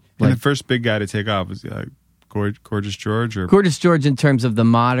 and the first big guy to take off was Gorgeous George? Gorgeous George in terms of the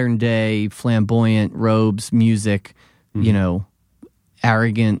modern day flamboyant robes, music,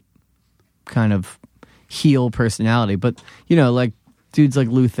 arrogant kind of heel personality. But, like dudes like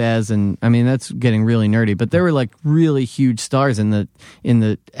Luthez, and I mean that's getting really nerdy, but there were like really huge stars in the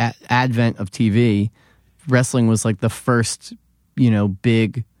advent of TV. Wrestling was like the first,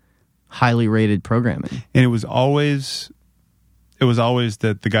 big, highly rated programming, and it was always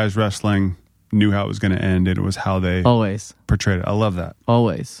that the guys wrestling knew how it was going to end, and it was how they always portrayed it. I love that.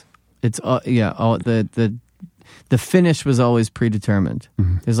 Always, it's the finish was always predetermined.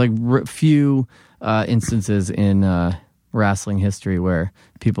 Mm-hmm. There's like few instances in wrestling history where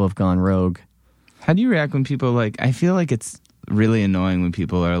people have gone rogue. How do you react when people I feel like it's really annoying when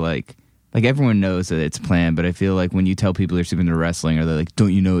people are like everyone knows that it's planned, but I feel like when you tell people they're super into wrestling, or they're like,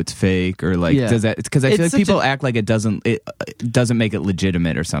 don't you know it's fake? Or does that, it's because I feel like people act like it doesn't make it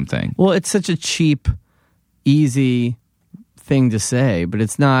legitimate or something. Well, it's such a cheap, easy thing to say, but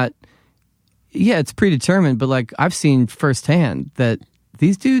it's not. Yeah, it's predetermined, but I've seen firsthand that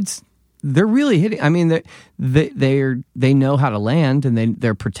these dudes, they're really hitting. I mean, they know how to land, and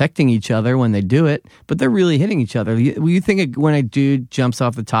they're protecting each other when they do it. But they're really hitting each other. You think when a dude jumps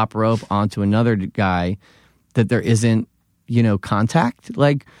off the top rope onto another guy, that there isn't contact?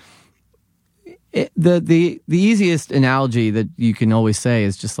 Like the easiest analogy that you can always say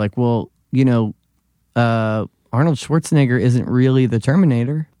is just like, well, Arnold Schwarzenegger isn't really the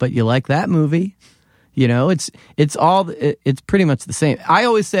Terminator, but you like that movie. It's pretty much the same. I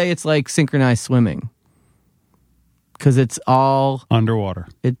always say it's like synchronized swimming because it's all underwater.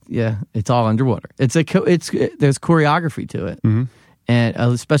 It's all underwater. There's choreography to it, and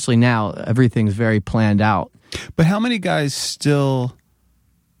especially now everything's very planned out. But how many guys still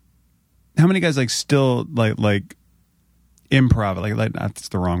like improv, like that's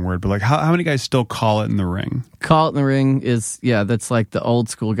the wrong word, but like how many guys still call it in the ring? Call it in the ring is that's like the old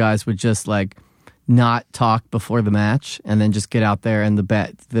school guys would just like not talk before the match and then just get out there, and the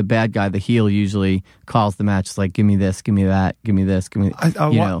bad guy, the heel, usually calls the match. It's like, give me this, give me that, give me this, give me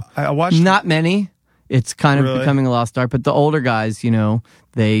I watched not many. It's kind of becoming a lost art, but the older guys,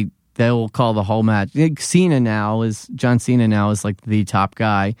 they'll call the whole match. John Cena now is like the top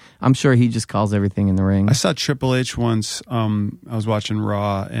guy. I'm sure he just calls everything in the ring. I saw Triple H once. I was watching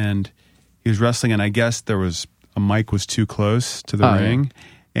Raw, and he was wrestling, and I guess a mic was too close to the ring,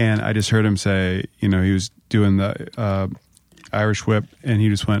 and I just heard him say, he was doing the Irish whip, and he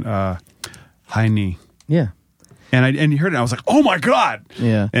just went high knee. Yeah. And you heard it, and I was like, oh my God.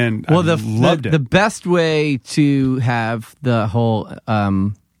 Yeah. And well, I loved it. The best way to have the whole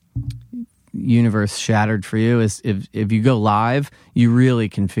universe shattered for you is if you go live, you really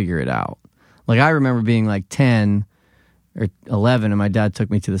can figure it out. Like, I remember being like 10 or 11, and my dad took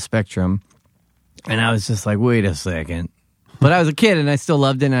me to the Spectrum, and I was just like, wait a second. But I was a kid, and I still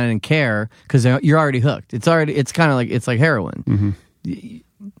loved it, and I didn't care, because you're already hooked. It's kind of like, it's like heroin. Mm-hmm.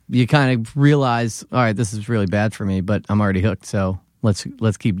 You kind of realize, all right, this is really bad for me, but I'm already hooked, so let's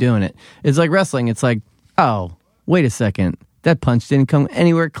keep doing it. It's like wrestling. It's like, oh, wait a second. That punch didn't come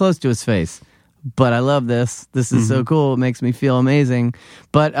anywhere close to his face. But I love this. This is so cool. It makes me feel amazing.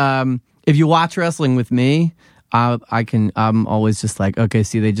 But if you watch wrestling with me, I'm always just like, okay,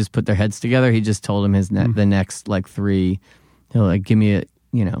 see, they just put their heads together. He just told him the next like 3. He'll like give me a.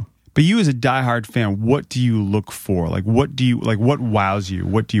 But you as a diehard fan, what do you look for? Like, what wows you?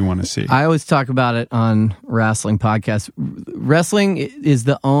 What do you want to see? I always talk about it on wrestling podcasts. Wrestling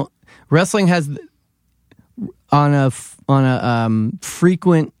has on a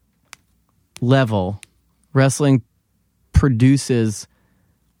frequent level, wrestling produces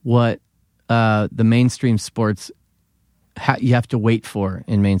what the mainstream sports you have to wait for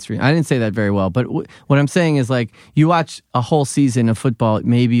in mainstream. I didn't say that very well, but what I'm saying is, like, you watch a whole season of football,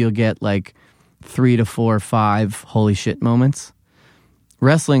 maybe you'll get like 3 to 4 or 5 holy shit moments.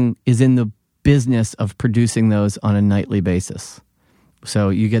 Wrestling is in the business of producing those on a nightly basis. So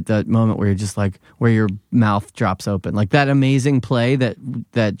you get that moment where you're just like, where your mouth drops open. Like that amazing play that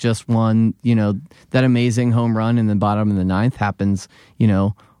just won, that amazing home run in the bottom of the 9th happens,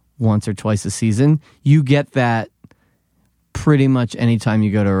 once or twice a season. You get that pretty much anytime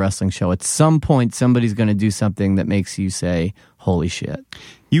you go to a wrestling show. At some point, somebody's going to do something that makes you say, holy shit.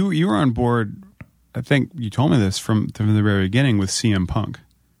 You were on board, I think you told me this from the very beginning, with CM Punk.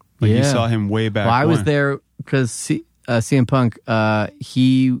 Like, you saw him way back. Well, I was there because CM Punk,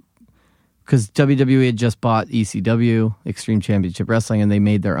 because WWE had just bought ECW, Extreme Championship Wrestling, and they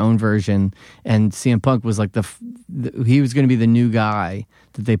made their own version. And CM Punk was like he was going to be the new guy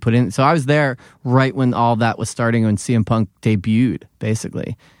that they put in. So I was there right when all that was starting, when CM Punk debuted,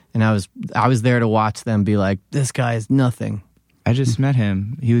 basically. And I was there to watch them be like, this guy is nothing. I just met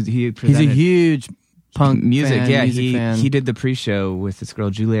him. He's a huge Punk music fan, fan. He did the pre-show with this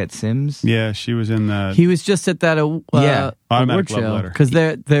girl Juliette Sims. Yeah, she was in that. He was just at that award show, because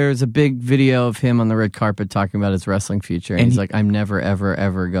there's a big video of him on the red carpet talking about his wrestling future, and he's like, I'm never ever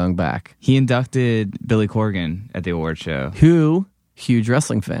ever going back. He inducted Billy Corgan at the award show. Who, huge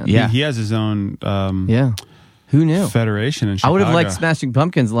wrestling fan. Yeah, he has his own who knew, federation in Chicago. I would have liked Smashing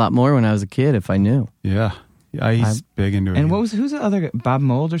Pumpkins a lot more when I was a kid if I knew. Yeah, he's big into it. And who's the other guy? Bob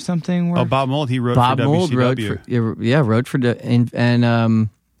Mould or something? Bob Mould. He wrote Bob for Mould WCW. wrote for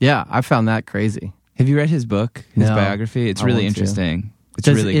I found that crazy. Have you read his book, his biography? It's really interesting. It's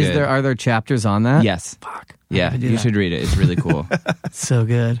really good. Are there chapters on that? Yes. Fuck. Yeah, you should read it. It's really cool. So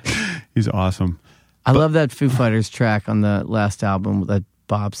good. He's awesome. I love that Foo Fighters track on the last album that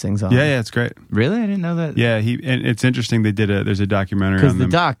Bob sings on. Yeah, it's great. Really? I didn't know that. Yeah, and it's interesting. There's a documentary on them. Because the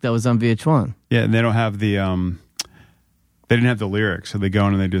doc that was on VH1. Yeah, and they don't have they didn't have the lyrics, so they go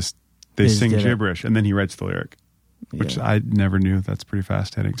in and they sing gibberish, and then he writes the lyric, which I never knew. That's pretty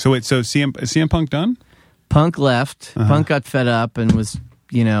fascinating. So wait, is CM Punk done? Punk left. Punk got fed up and was,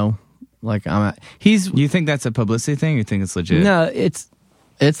 like, you think that's a publicity thing, or you think it's legit? No, it's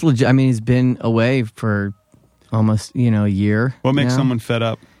legit. I mean, he's been away for almost, a year. What makes someone fed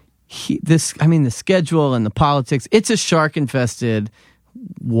up? The schedule and the politics. It's a shark-infested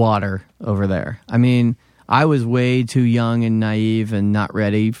water over there. I mean, I was way too young and naive and not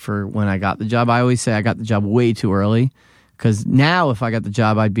ready for when I got the job. I always say I got the job way too early, because now if I got the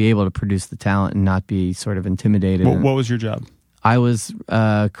job, I'd be able to produce the talent and not be sort of intimidated. What was your job? I was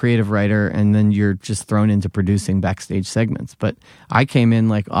a creative writer, and then you're just thrown into producing backstage segments. But I came in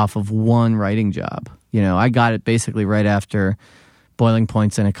like off of one writing job. I got it basically right after Boiling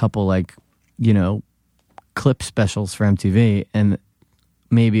Points and a couple clip specials for MTV, and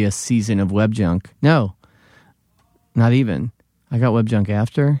maybe a season of Web Junk. No, not even. I got Web Junk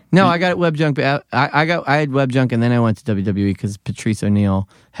after. No, I got Web Junk. I had Web Junk, and then I went to WWE because Patrice O'Neill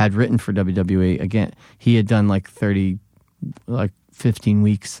had written for WWE. Again, he had done 15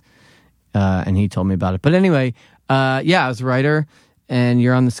 weeks, and he told me about it. But anyway, I was a writer, and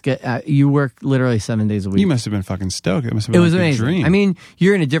you're on the you work literally 7 days a week. You must have been fucking stoked. It must have been was a amazing. dream. I mean,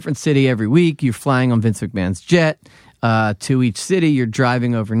 you're in a different city every week. You're flying on Vince McMahon's jet to each city. You're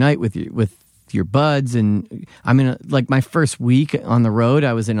driving overnight with your buds, and I mean, my first week on the road,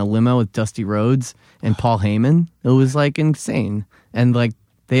 I was in a limo with Dusty Rhodes and Paul Heyman. It was insane, and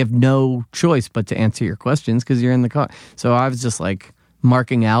they have no choice but to answer your questions because you're in the car. So I was just like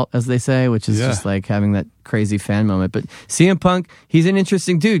marking out, as they say, which is just like having that crazy fan moment. But CM Punk, he's an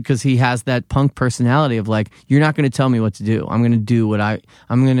interesting dude because he has that punk personality of like, you're not going to tell me what to do. I'm going to do what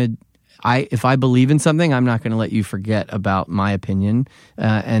if I believe in something, I'm not going to let you forget about my opinion.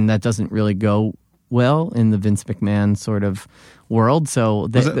 And that doesn't really go well in the Vince McMahon sort of world. So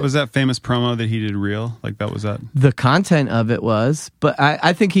was that famous promo that he did real? Like that was that? The content of it was, but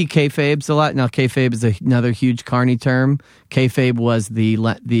I think he kayfabes a lot. Now kayfabe is another huge Carney term. Kayfabe was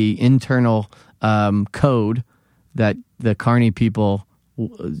the internal code that the Carney people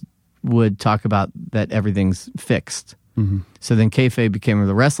would talk about, that everything's fixed. Mm-hmm. So then kayfabe became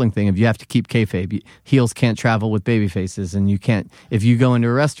the wrestling thing of you have to keep kayfabe. Heels can't travel with baby faces, and you can't. If you go into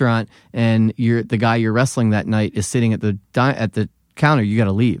a restaurant and the guy you're wrestling that night is sitting at the counter, you got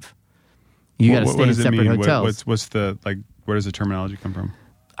to leave. You got to stay in separate hotels. What's the like? Where does the terminology come from?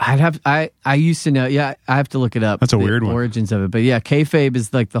 I used to know. Yeah, I have to look it up. That's a weird one. Origins of it, but yeah, kayfabe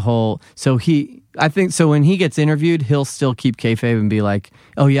is like the whole. So I think so. When he gets interviewed, he'll still keep kayfabe and be like,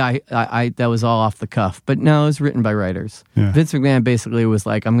 "Oh yeah, I that was all off the cuff." But no, it was written by writers. Yeah. Vince McMahon basically was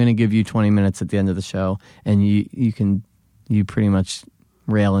like, "I'm going to give you 20 minutes at the end of the show, and you pretty much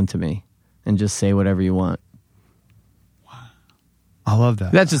rail into me and just say whatever you want." I love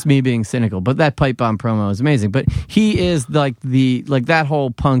that. That's just me being cynical, but that pipe bomb promo is amazing. But he is like that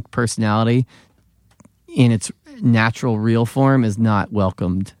whole punk personality in its natural real form is not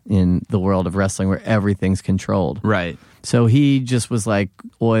welcomed in the world of wrestling where everything's controlled. Right. So he just was like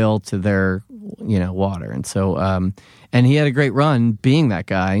oil to their, water. And so, and he had a great run being that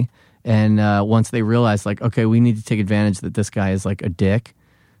guy. And once they realized like, okay, we need to take advantage that this guy is like a dick,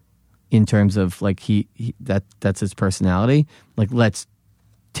 in terms of like that's his personality. Like, let's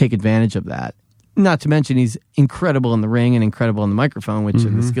take advantage of that. Not to mention he's incredible in the ring and incredible on the microphone, which are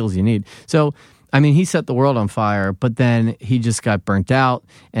the skills you need. So, I mean, he set the world on fire, but then he just got burnt out,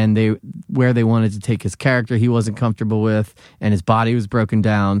 and where they wanted to take his character, he wasn't comfortable with, and his body was broken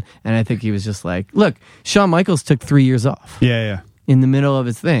down. And I think he was just like, look, Shawn Michaels took 3 years off. Yeah. In the middle of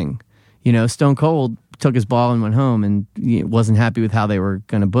his thing. Stone Cold took his ball and went home and wasn't happy with how they were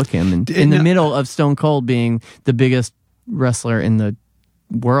going to book him. And in the middle of Stone Cold being the biggest wrestler in the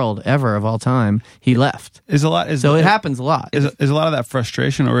world ever of all time, he left. It happens a lot. Is a lot of that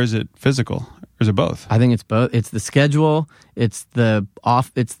frustration, or is it physical? Or is it both? I think it's both. It's the schedule, it's the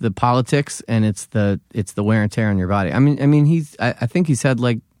politics, and it's the wear and tear on your body. I mean, I think he's had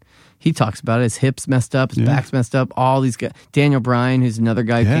like. He talks about it. His hips messed up. His back's messed up. All these guys. Daniel Bryan, who's another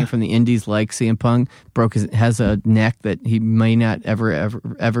guy who came from the Indies, like CM Punk, has a neck that he may not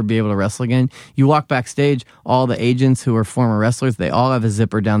ever be able to wrestle again. You walk backstage, all the agents who are former wrestlers, they all have a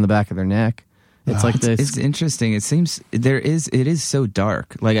zipper down the back of their neck. It's like this. It's interesting. It seems it is so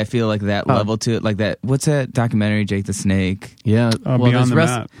dark. Like I feel like that level to it. Like that. What's that documentary? Jake the Snake. Yeah. Beyond the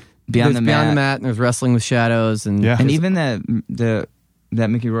Mat. Beyond the Mat. And there's Wrestling with Shadows, and even that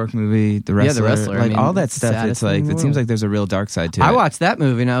Mickey Rourke movie, The Wrestler. Yeah, The Wrestler. Like all that stuff, it's like it seems like there's a real dark side to it. I watched that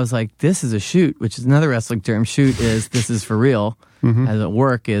movie and I was like, this is a shoot, which is another wrestling term. Shoot is this is for real. As a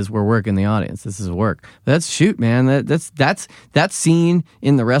work is we're working the audience. This is work. But that's shoot, man. That's that scene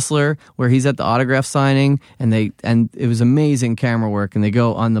in The Wrestler where he's at the autograph signing and it was amazing camera work, and they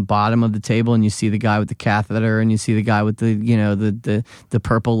go on the bottom of the table and you see the guy with the catheter and you see the guy with the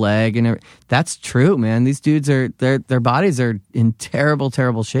purple leg and that's true, man. These dudes their bodies are in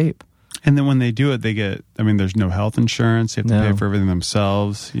terrible shape. And then when they do it, there's no health insurance. They have to pay for everything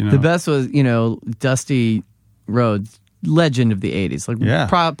themselves. The best was, Dusty Rhodes, legend of the 80s.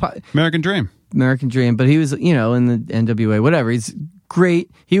 American Dream. But he was, in the NWA, whatever. He's great.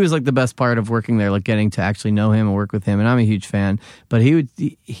 He was like the best part of working there, like getting to actually know him and work with him. And I'm a huge fan. But he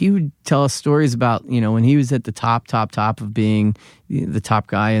would tell us stories about, when he was at the top of being the top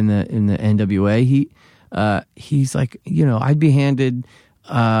guy in the NWA. He's like, I'd be handed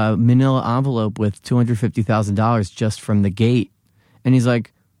a manila envelope with $250,000 just from the gate. And he's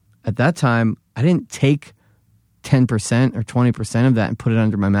like, at that time, I didn't take 10% or 20% of that and put it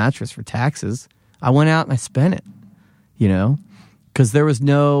under my mattress for taxes. I went out and I spent it, because there was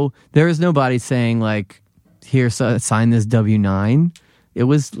nobody saying like, here, sign this W-9.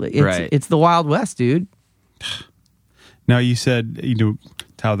 It's the Wild West, dude. Now you said,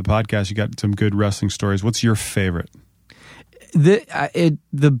 how the podcast, you got some good wrestling stories. What's your favorite?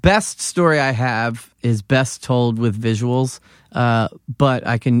 The best story I have is best told with visuals, but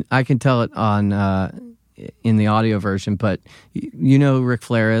I can tell it on in the audio version. But who Ric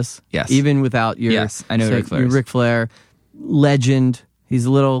Flair is? Yes. Even without your I know Ric Flair. Ric Flair, legend. He's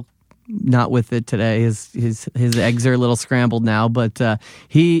a little not with it today. His eggs are a little scrambled now, but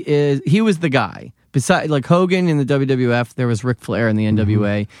he was the guy. Besides, like Hogan in the WWF, there was Ric Flair in the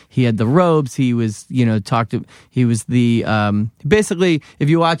NWA. He had the robes. He was, he was the, basically, if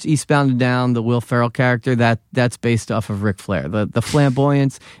you watch Eastbound and Down, the Will Ferrell character, that's based off of Ric Flair. The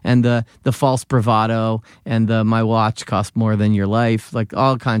flamboyance and the false bravado and the my watch cost more than your life, like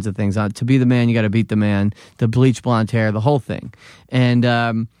all kinds of things. To be the man, you got to beat the man. The bleach blonde hair, the whole thing.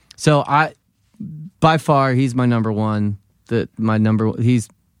 And so by far, he's my number one. He's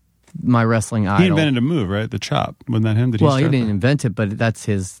my wrestling idol. He invented a move, right? The chop. Wasn't that him? He didn't invent it, but that's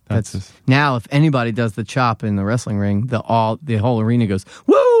his. Now, if anybody does the chop in the wrestling ring, the whole arena goes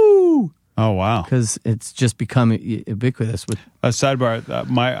woo! Oh wow! Because it's just become ubiquitous. With a sidebar,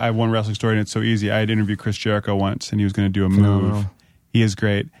 I have one wrestling story, and it's so easy. I had interviewed Chris Jericho once, and he was going to do a move. He is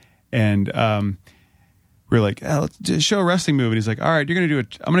great, and we were like, let's just show a wrestling move, and he's like, all right, I'm going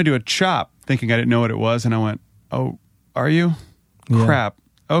to do a chop, thinking I didn't know what it was, and I went, oh, are you? Yeah. Crap.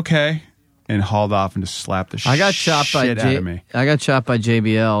 Okay, and hauled off and just slapped the shit out of me. I got chopped by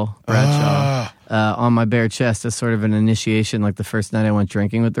JBL Bradshaw on my bare chest as sort of an initiation, like the first night I went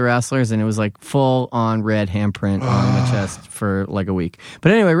drinking with the wrestlers, and it was like full on red handprint on my chest for like a week.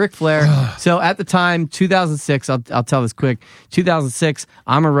 But anyway, Ric Flair. So at the time, 2006, I'll tell this quick. 2006,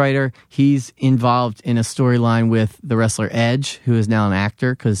 I'm a writer. He's involved in a storyline with the wrestler Edge, who is now an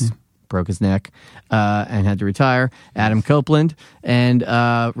actor because broke his neck and had to retire. Adam Copeland and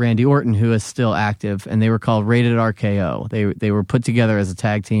Randy Orton, who is still active, and they were called Rated RKO. They were put together as a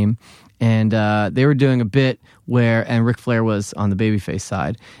tag team, and they were doing a bit and Ric Flair was on the babyface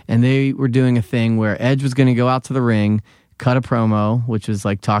side, and they were doing a thing where Edge was going to go out to the ring, cut a promo, which was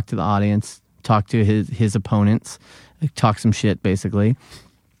like talk to the audience, talk to his opponents, talk some shit basically,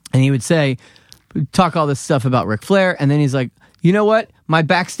 and he would talk all this stuff about Ric Flair, and then he's like, you know what? My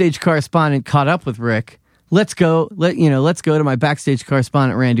backstage correspondent caught up with Rick. Let's go to my backstage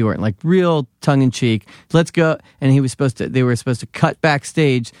correspondent, Randy Orton, like real tongue in cheek. Let's go. And they were supposed to cut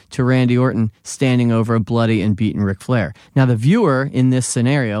backstage to Randy Orton standing over a bloody and beaten Ric Flair. Now, the viewer in this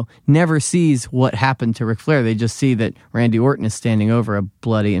scenario never sees what happened to Ric Flair. They just see that Randy Orton is standing over a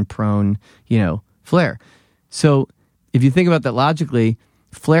bloody and prone, Flair. So if you think about that logically,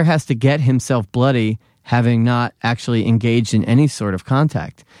 Flair has to get himself bloody, having not actually engaged in any sort of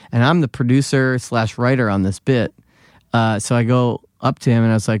contact. And I'm the producer / writer on this bit. So I go up to him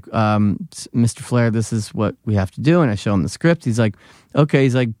and I was like, Mr. Flair, this is what we have to do. And I show him the script. He's like, okay.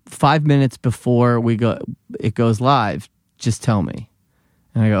 He's like, 5 minutes before it goes live, just tell me.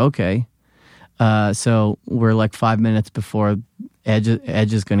 And I go, okay. So we're like 5 minutes before Edge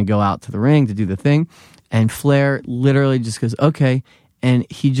is going to go out to the ring to do the thing. And Flair literally just goes, okay. And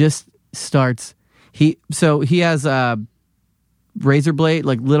he just starts... He has razor blade,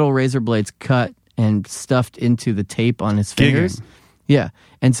 like little razor blades cut and stuffed into the tape on his fingers. Gigging. Yeah.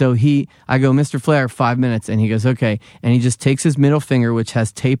 And so I go, Mr. Flair, 5 minutes. And he goes, okay. And he just takes his middle finger, which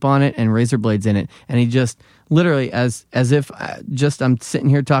has tape on it and razor blades in it. And he just literally, as if I'm sitting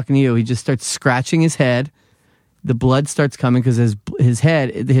here talking to you, he just starts scratching his head. The blood starts coming because his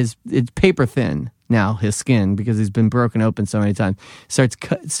head, it's paper thin. Now his skin, because he's been broken open so many times,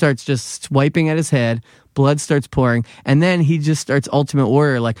 starts just swiping at his head. Blood starts pouring, and then he just starts Ultimate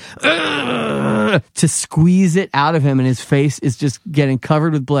Warrior, like to squeeze it out of him, and his face is just getting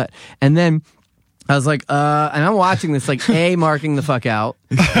covered with blood. And then I was like, and I'm watching this, like A, marking the fuck out,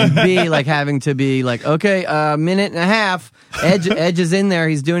 and B, like having to be like, okay, minute and a half. Edge is in there,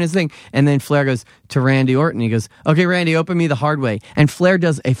 he's doing his thing, and then Flair goes to Randy Orton. He goes, okay, Randy, open me the hard way, and Flair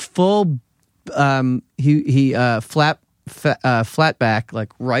does a full. He flat back,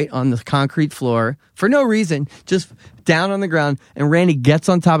 like right on the concrete floor for no reason, just down on the ground, and Randy gets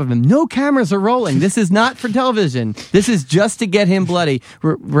on top of him. No cameras are rolling. This is not for television. This is just to get him bloody.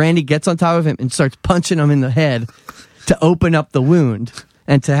 Randy gets on top of him and starts punching him in the head to open up the wound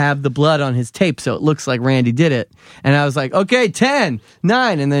and to have the blood on his tape so it looks like Randy did it. And I was like, okay, 10,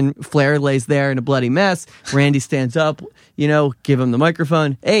 9. And then Flair lays there in a bloody mess. Randy stands up, give him the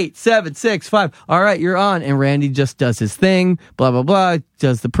microphone. 8, 7, 6, 5. All right, you're on. And Randy just does his thing, blah, blah, blah,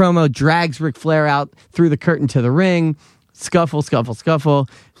 does the promo, drags Ric Flair out through the curtain to the ring. Scuffle, scuffle, scuffle.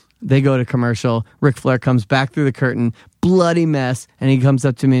 They go to commercial. Ric Flair comes back through the curtain, bloody mess. And he comes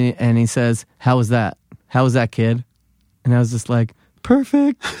up to me and he says, how was that? How was that, kid? And I was just like,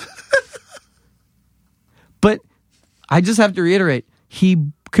 perfect. But I just have to reiterate, he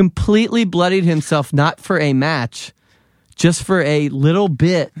completely bloodied himself, not for a match, just for a little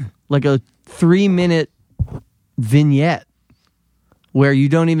bit, like a 3-minute vignette where you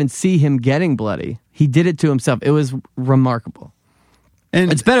don't even see him getting bloody. He did it to himself. It was remarkable. And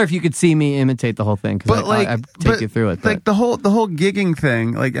It's better if you could see me imitate the whole thing because I take you through it. Like the whole gigging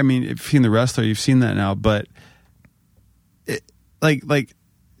thing. Like, I mean, if you've seen The Wrestler, you've seen that now. But like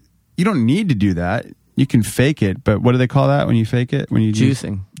you don't need to do that. You can fake it. But what do they call that when you fake it? When you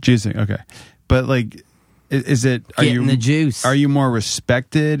Juicing. Juicing. Okay. But like, is it? Getting the juice. Are you more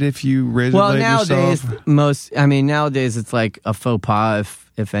respected if you razor blade yourself? Nowadays it's like a faux pas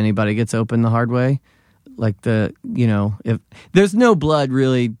if anybody gets open the hard way. Like if there's no blood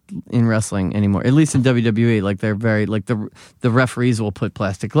really in wrestling anymore, at least in WWE, like they're very like the referees will put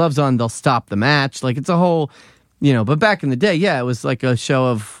plastic gloves on, they'll stop the match, like it's a whole, but back in the day, yeah, it was like a show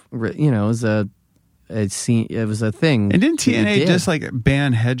of, it was a scene, it was a thing. And didn't TNA just like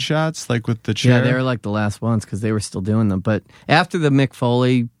ban headshots like with the chair? Yeah, they were like the last ones because they were still doing them. But after the Mick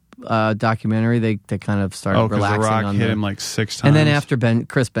Foley documentary, they kind of started relaxing. The Rock on hit him like 6 times. And then after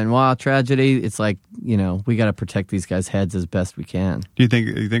Chris Benoit tragedy, it's like, we got to protect these guys' heads as best we can. Do you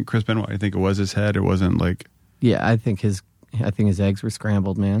think Chris Benoit? You think it was his head? It wasn't like. Yeah, I think his eggs were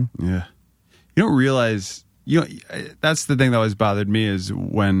scrambled, man. Yeah, you don't realize. That's the thing that always bothered me is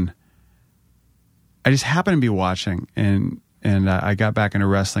when I just happened to be watching and I got back into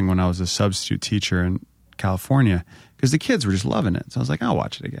wrestling when I was a substitute teacher in California. Because the kids were just loving it. So I was like, I'll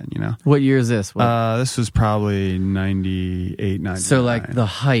watch it again, What year is this? This was probably 98, 99. So like the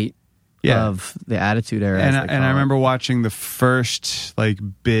height of the Attitude Era. And I remember watching the first like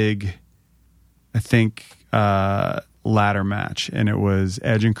big, I think, ladder match. And it was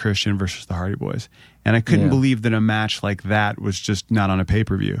Edge and Christian versus the Hardy Boys. And I couldn't believe that a match like that was just not on a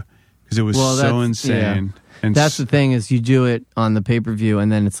payper-view. Because it was so insane. Yeah. And that's the thing is you do it on the pay-per-view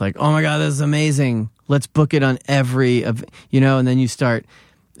and then it's like, oh my God, this is amazing. Let's book it on every, and then you start.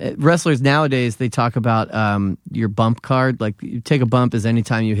 Wrestlers nowadays, they talk about your bump card. Like you take a bump as any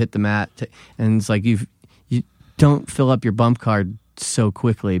time you hit the mat. And it's like you don't fill up your bump card so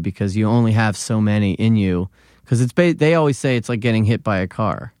quickly because you only have so many in you. Because they always say it's like getting hit by a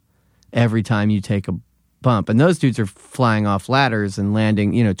car every time you take a bump. And those dudes are flying off ladders and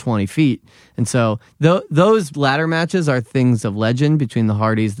landing, 20 feet. And so those ladder matches are things of legend between the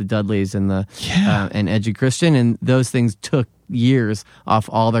Hardys, the Dudleys, and and Edge and Christian. And those things took years off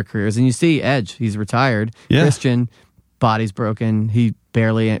all their careers. And you see Edge, he's retired. Yeah. Christian, body's broken. He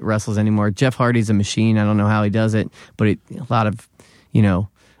barely wrestles anymore. Jeff Hardy's a machine. I don't know how he does it, but a lot of,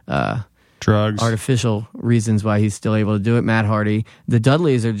 drugs, artificial reasons why he's still able to do it. Matt Hardy. The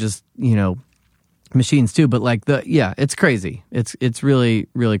Dudleys are just, machines too, but like it's crazy. It's really,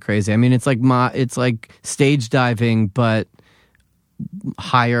 really crazy. I mean, it's like stage diving, but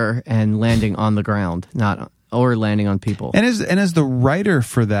higher and landing on the ground, or landing on people. And as the writer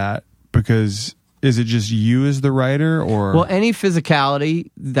for that, because is it just you as the writer, or any physicality?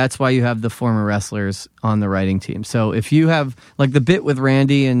 That's why you have the former wrestlers on the writing team. So if you have like the bit with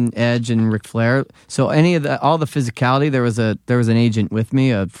Randy and Edge and Ric Flair, so all the physicality, there was an agent with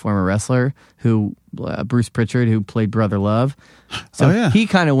me, a former wrestler who Bruce Pritchard, who played Brother Love. So he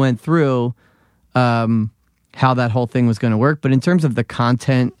kind of went through how that whole thing was going to work. But in terms of the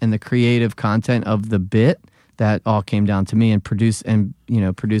content and the creative content of the bit, that all came down to me and producing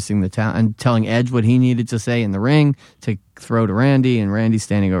the talent and telling Edge what he needed to say in the ring to throw to Randy, and Randy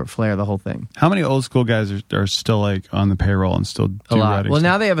standing over Flair, the whole thing. How many old school guys are still like on the payroll and still do a lot? Writing well,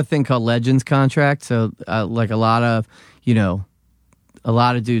 stuff? Now they have a thing called Legends contract. So like a lot of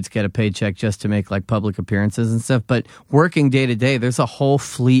dudes get a paycheck just to make like public appearances and stuff. But working day to day, there's a whole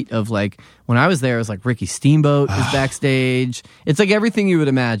fleet of like, when I was there, it was like Ricky Steamboat is backstage. It's like everything you would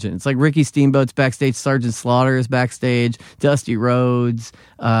imagine. It's like Ricky Steamboat's backstage, Sergeant Slaughter is backstage, Dusty Rhodes,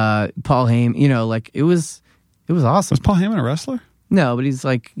 Paul Heyman. Like it was awesome. Was Paul Heyman a wrestler? No, but he's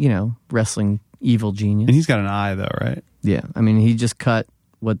like, wrestling evil genius. And he's got an eye though, right? Yeah. I mean, he just cut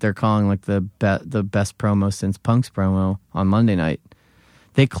what they're calling like the best promo since Punk's promo on Monday night.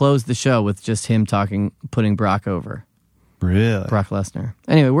 They closed the show with just him putting Brock over. Really? Brock Lesnar.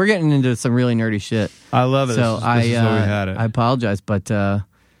 Anyway, we're getting into some really nerdy shit. I love it. So this is where we had it. I apologize, but I'm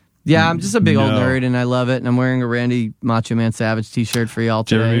just a big old nerd, and I love it. And I'm wearing a Randy Macho Man Savage T-shirt for y'all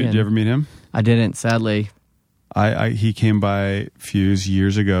today. Did you ever meet him? I didn't, sadly. He came by Fuse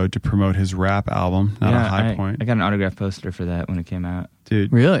years ago to promote his rap album, not a High Point. I got an autograph poster for that when it came out.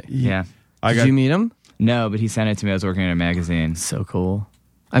 Dude. Really? Yeah. Did you meet him? No, but he sent it to me. I was working in a magazine. So cool.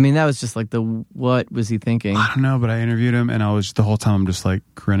 I mean, that was just like what was he thinking? I don't know, but I interviewed him, and I was the whole time I'm just like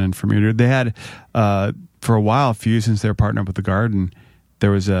grinning from ear to ear. They had for a while, Fuse, since they were partnered up with the Garden, there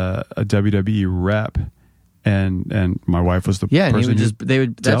was a WWE rep, and my wife was the Yeah, and person that's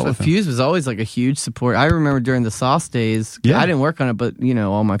dealt what with him. Fuse was always like a huge support. I remember during the Sauce days, Yeah. I didn't work on it, but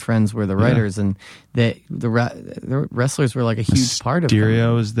all my friends were the writers, and the wrestlers were like a huge part of it.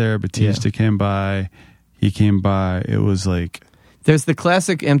 Mysterio was there. Batista came by. He came by. It was like There's the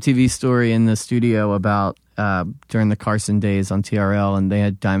classic MTV story in the studio about during the Carson days on TRL, and they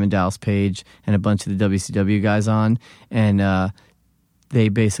had Diamond Dallas Page and a bunch of the WCW guys on, and they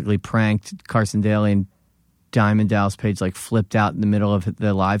basically pranked Carson Daly, and Diamond Dallas Page like flipped out in the middle of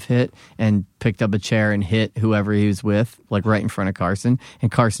the live hit and picked up a chair and hit whoever he was with, like right in front of Carson, and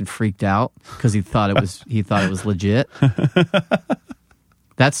Carson freaked out because he thought it was legit.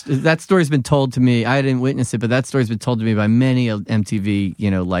 That story's been told to me. I didn't witness it, but that story's been told to me by many a MTV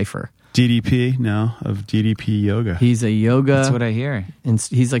lifer. DDP now of DDP Yoga. He's a yoga. That's what I hear. And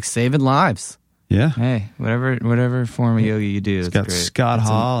he's like saving lives. Yeah. Hey, whatever form of yoga you do, He's it's got great. Scott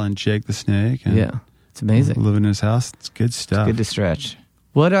Hall and Jake the Snake. And Yeah, it's amazing. living in his house. It's good stuff. Good to stretch.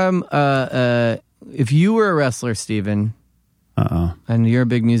 What if you were a wrestler, Steven, and you're a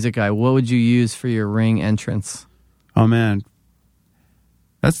big music guy, what would you use for your ring entrance? Oh man,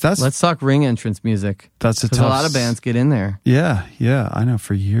 Let's talk ring entrance music. That's a 'Cause tough. a lot of bands get in there. Yeah. I know.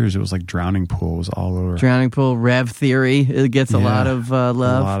 For years, it was like Drowning Pool was all over. Drowning Pool, Rev Theory, it gets a lot of love.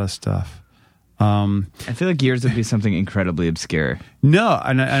 A lot of stuff. I feel like yours would be something incredibly obscure. No,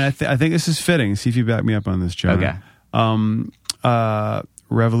 and I think this is fitting. See if you back me up on this, John. Okay.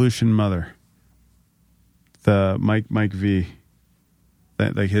 Revolution Mother. The Mike V.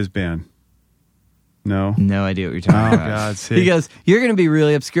 Like his band. No. No idea what you're talking Oh about. God! See, He goes, "You're going to be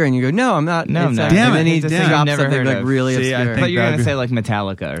really obscure," and you go, "No, I'm not." No, I'm It's not. Damn and it. then he It's a just thing I've drops never something heard like of. really See, I obscure. think But you're that'd gonna be- say like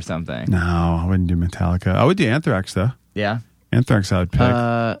Metallica or something. No, I wouldn't do Metallica. I would do Anthrax though. Yeah. Anthrax, I would pick.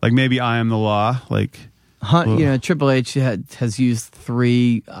 Like maybe I Am the Law. Like Triple H has used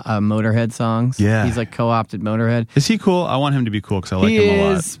 3 Motorhead songs. Yeah. He's like co-opted Motorhead. is he cool? I want him to be cool because I like He him a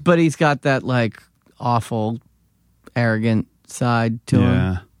lot. is, but he's got that like awful, arrogant side to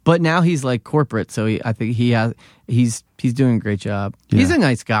Yeah. him. But now he's like corporate, so I think he's doing a great job. Yeah. He's a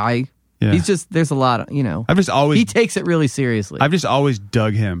nice guy. Yeah. He's just there's a lot of I've just always he takes it really seriously. I've just always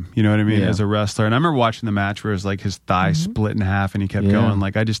dug him, you know what I mean, Yeah. as a wrestler. And I remember watching the match where it was like his thigh split in half and he kept Yeah. going.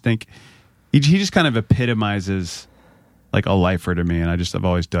 Like I just think he just kind of epitomizes like a lifer to me, and I've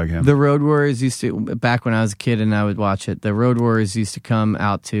always dug him. The Road Warriors used to, back when I was a kid and I would watch it, the Road Warriors used to come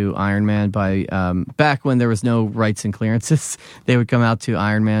out to Iron Man by, back when there was no rights and clearances, they would come out to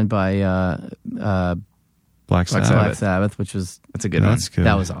Iron Man by Black Sabbath. Black Sabbath, which was, That's a good That's good.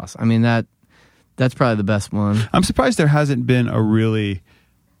 that was awesome. I mean, that's probably the best one. I'm surprised there hasn't been a really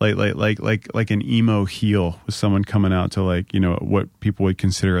like an emo heel with someone coming out to like, what people would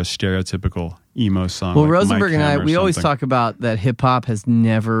consider a stereotypical emo song. Well, like Rosenberg Mike and I, Hammer or we always something. talk about that hip hop has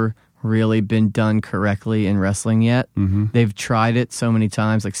never really been done correctly in wrestling yet. Mm-hmm. They've tried it so many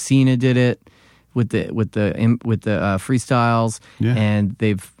times. Like Cena did it with the freestyles, Yeah. and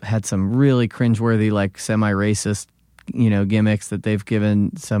they've had some really cringeworthy, like semi-racist, gimmicks that they've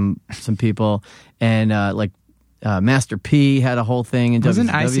given some people, and Master P had a whole thing in Wasn't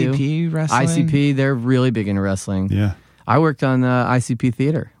WCW. ICP wrestling? ICP, they're really big into wrestling. Yeah. I worked on ICP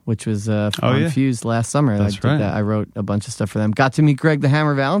Theater, which was on yeah. Fuse last summer. That's I did right. that. I wrote a bunch of stuff for them. Got to meet Greg the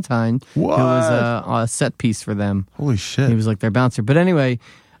Hammer Valentine, What? who was a set piece for them. Holy shit. He was like their bouncer. But anyway,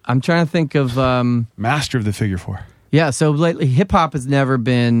 I'm trying to think of Master of the figure 4. yeah. So lately, hip hop has never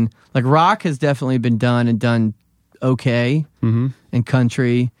been like rock has definitely been done okay, and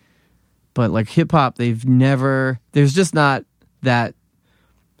country, but like hip hop, they've never. There's just not that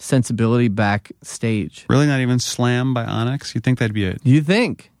sensibility backstage. Really not even Slam by Onyx? You think that'd be it? You would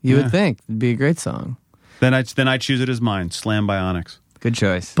Yeah. think it'd be a great song. Then I choose it as mine, Slam by Onyx. Good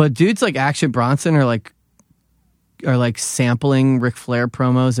choice. But dudes like Action Bronson are like sampling Ric Flair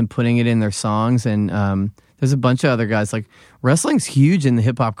promos and putting it in their songs, and there's a bunch of other guys. Like wrestling's huge in the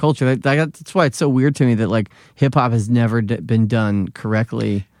hip hop culture. That's why it's so weird to me that like hip hop has never been done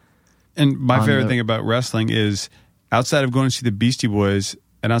correctly. And my On favorite the- thing about wrestling is outside of going to see the Beastie Boys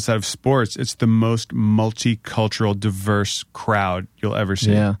and outside of sports, it's the most multicultural, diverse crowd you'll ever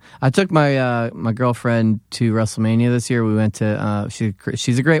see. Yeah, I took my my girlfriend to WrestleMania this year. We went to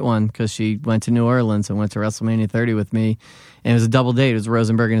she's a great one because she went to New Orleans and went to WrestleMania 30 with me, and it was a double date. It was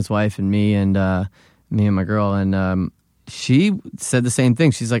Rosenberg and his wife and me and my girl, and she said the same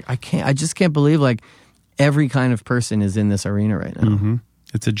thing. She's like, I just can't believe like every kind of person is in this arena right now. Mm-hmm.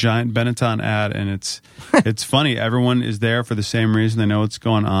 It's a giant Benetton ad, and it's funny. Everyone is there for the same reason. They know what's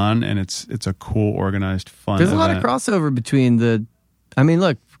going on, and it's a cool, organized, fun There's a lot of event. crossover between I mean,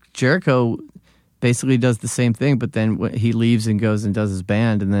 look, Jericho basically does the same thing, but then he leaves and goes and does his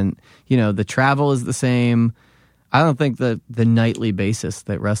band, and then the travel is the same. I don't think the nightly basis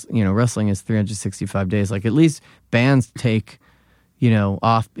that wrestling is 365 days. Like at least bands take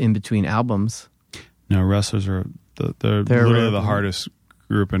off in between albums. No, wrestlers are they're literally the hardest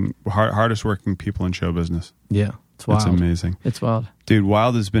group and hardest working people in show business. Yeah, it's wild. It's amazing. It's wild. Dude,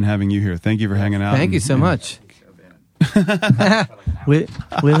 wild has been having you here. Thank you for hanging out. Thank you so much. we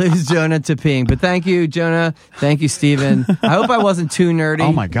lose Jonah to peeing, but thank you, Jonah. Thank you, Steven. I hope I wasn't too nerdy.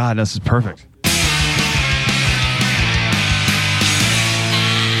 Oh my God, this is perfect.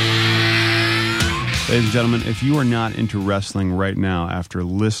 Ladies and gentlemen, if you are not into wrestling right now after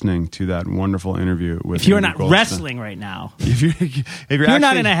listening to that wonderful interview with if you're Andrew not Goldstein, wrestling right now, if you're actually,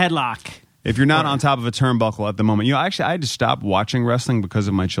 not in a headlock, if you're not on top of a turnbuckle at the moment, actually I had to stop watching wrestling because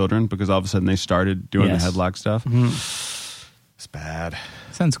of my children, because all of a sudden they started doing the headlock stuff. Mm-hmm. It's bad.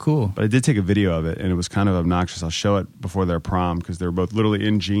 Sounds cool. But I did take a video of it, and it was kind of obnoxious. I'll show it before their prom because they were both literally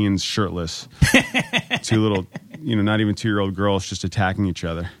in jeans, shirtless. Two little, not even 2-year-old girls just attacking each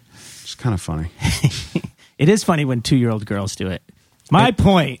other. It's kind of funny. It is funny when 2-year-old girls do it. My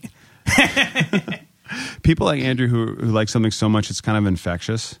point. People like Andrew who like something so much it's kind of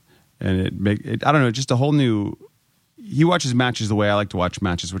infectious, and I don't know, just a whole new. He watches matches the way I like to watch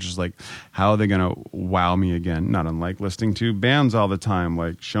matches, which is like, how are they going to wow me again? Not unlike listening to bands all the time.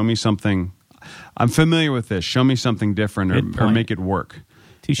 Like, show me something. I'm familiar with this. Show me something different or make it work.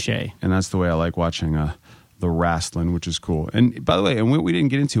 Touche. And that's the way I like watching the wrestling, which is cool. And by the way, and we didn't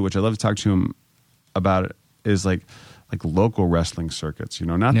get into, which I love to talk to him about, it, is like local wrestling circuits,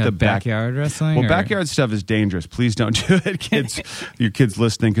 not the backyard wrestling. Well, backyard stuff is dangerous. Please don't do it, kids. Your kids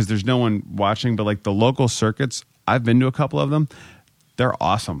listening, because there's no one watching. But like the local circuits, I've been to a couple of them. They're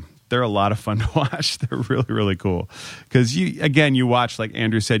awesome. They're a lot of fun to watch. They're really, really cool. Because you watch, like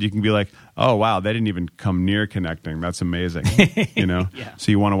Andrew said, you can be like, oh wow, they didn't even come near connecting. That's amazing. Yeah.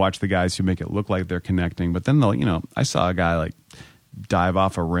 So you want to watch the guys who make it look like they're connecting. But then they'll, I saw a guy like dive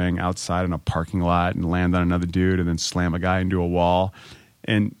off a ring outside in a parking lot and land on another dude and then slam a guy into a wall.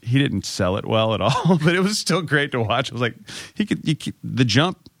 And he didn't sell it well at all, but it was still great to watch. I was like, the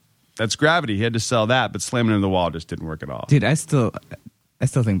jump, that's gravity. He had to sell that, but slamming into the wall just didn't work at all. Dude, I still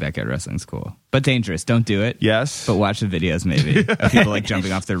think backyard wrestling's cool, but dangerous. Don't do it. Yes, but watch the videos maybe of people like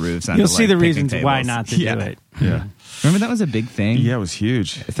jumping off their roofs. You'll see the reasons why not to do it. Yeah. Remember that was a big thing? Yeah, it was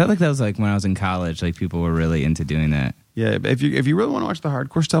huge. It felt like that was like when I was in college, like people were really into doing that. Yeah, if you really want to watch the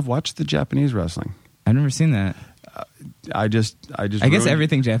hardcore stuff, watch the Japanese wrestling. I've never seen that. I guess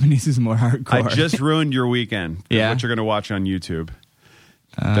everything Japanese is more hardcore. I just ruined your weekend. Yeah. What you're going to watch on YouTube.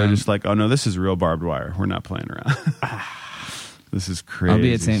 They're just like, oh no, this is real barbed wire. We're not playing around. This is crazy. I'll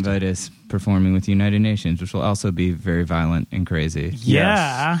be at St. Vitus performing with United Nations, which will also be very violent and crazy.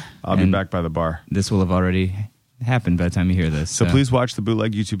 Yeah. Yes. I'll be back by the bar. This will have already happened by the time you hear this. So please watch the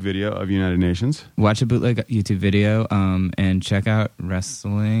bootleg YouTube video of United Nations. Watch a bootleg YouTube video and check out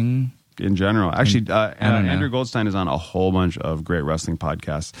wrestling. In general. Actually, Andrew Goldstein is on a whole bunch of great wrestling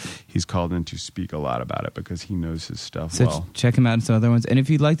podcasts. He's called in to speak a lot about it because he knows his stuff well. Check him out and some other ones. And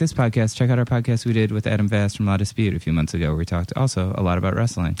if you like this podcast, check out our podcast we did with Adam Vast from La Dispute a few months ago where we talked also a lot about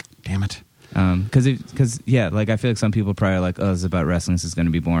wrestling. Damn it. Because I feel like some people probably are like, oh, this is about wrestling, this is going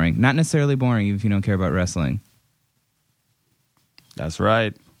to be boring. Not necessarily boring even if you don't care about wrestling. That's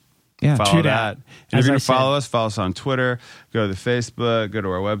right. Yeah, follow that. And if you're going to follow us on Twitter, go to the Facebook, go to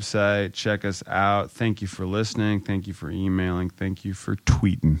our website, check us out. Thank you for listening. Thank you for emailing. Thank you for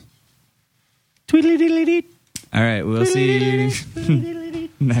tweeting. Tweedly-diddly-dee. All right, we'll see you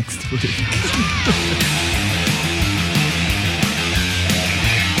next week.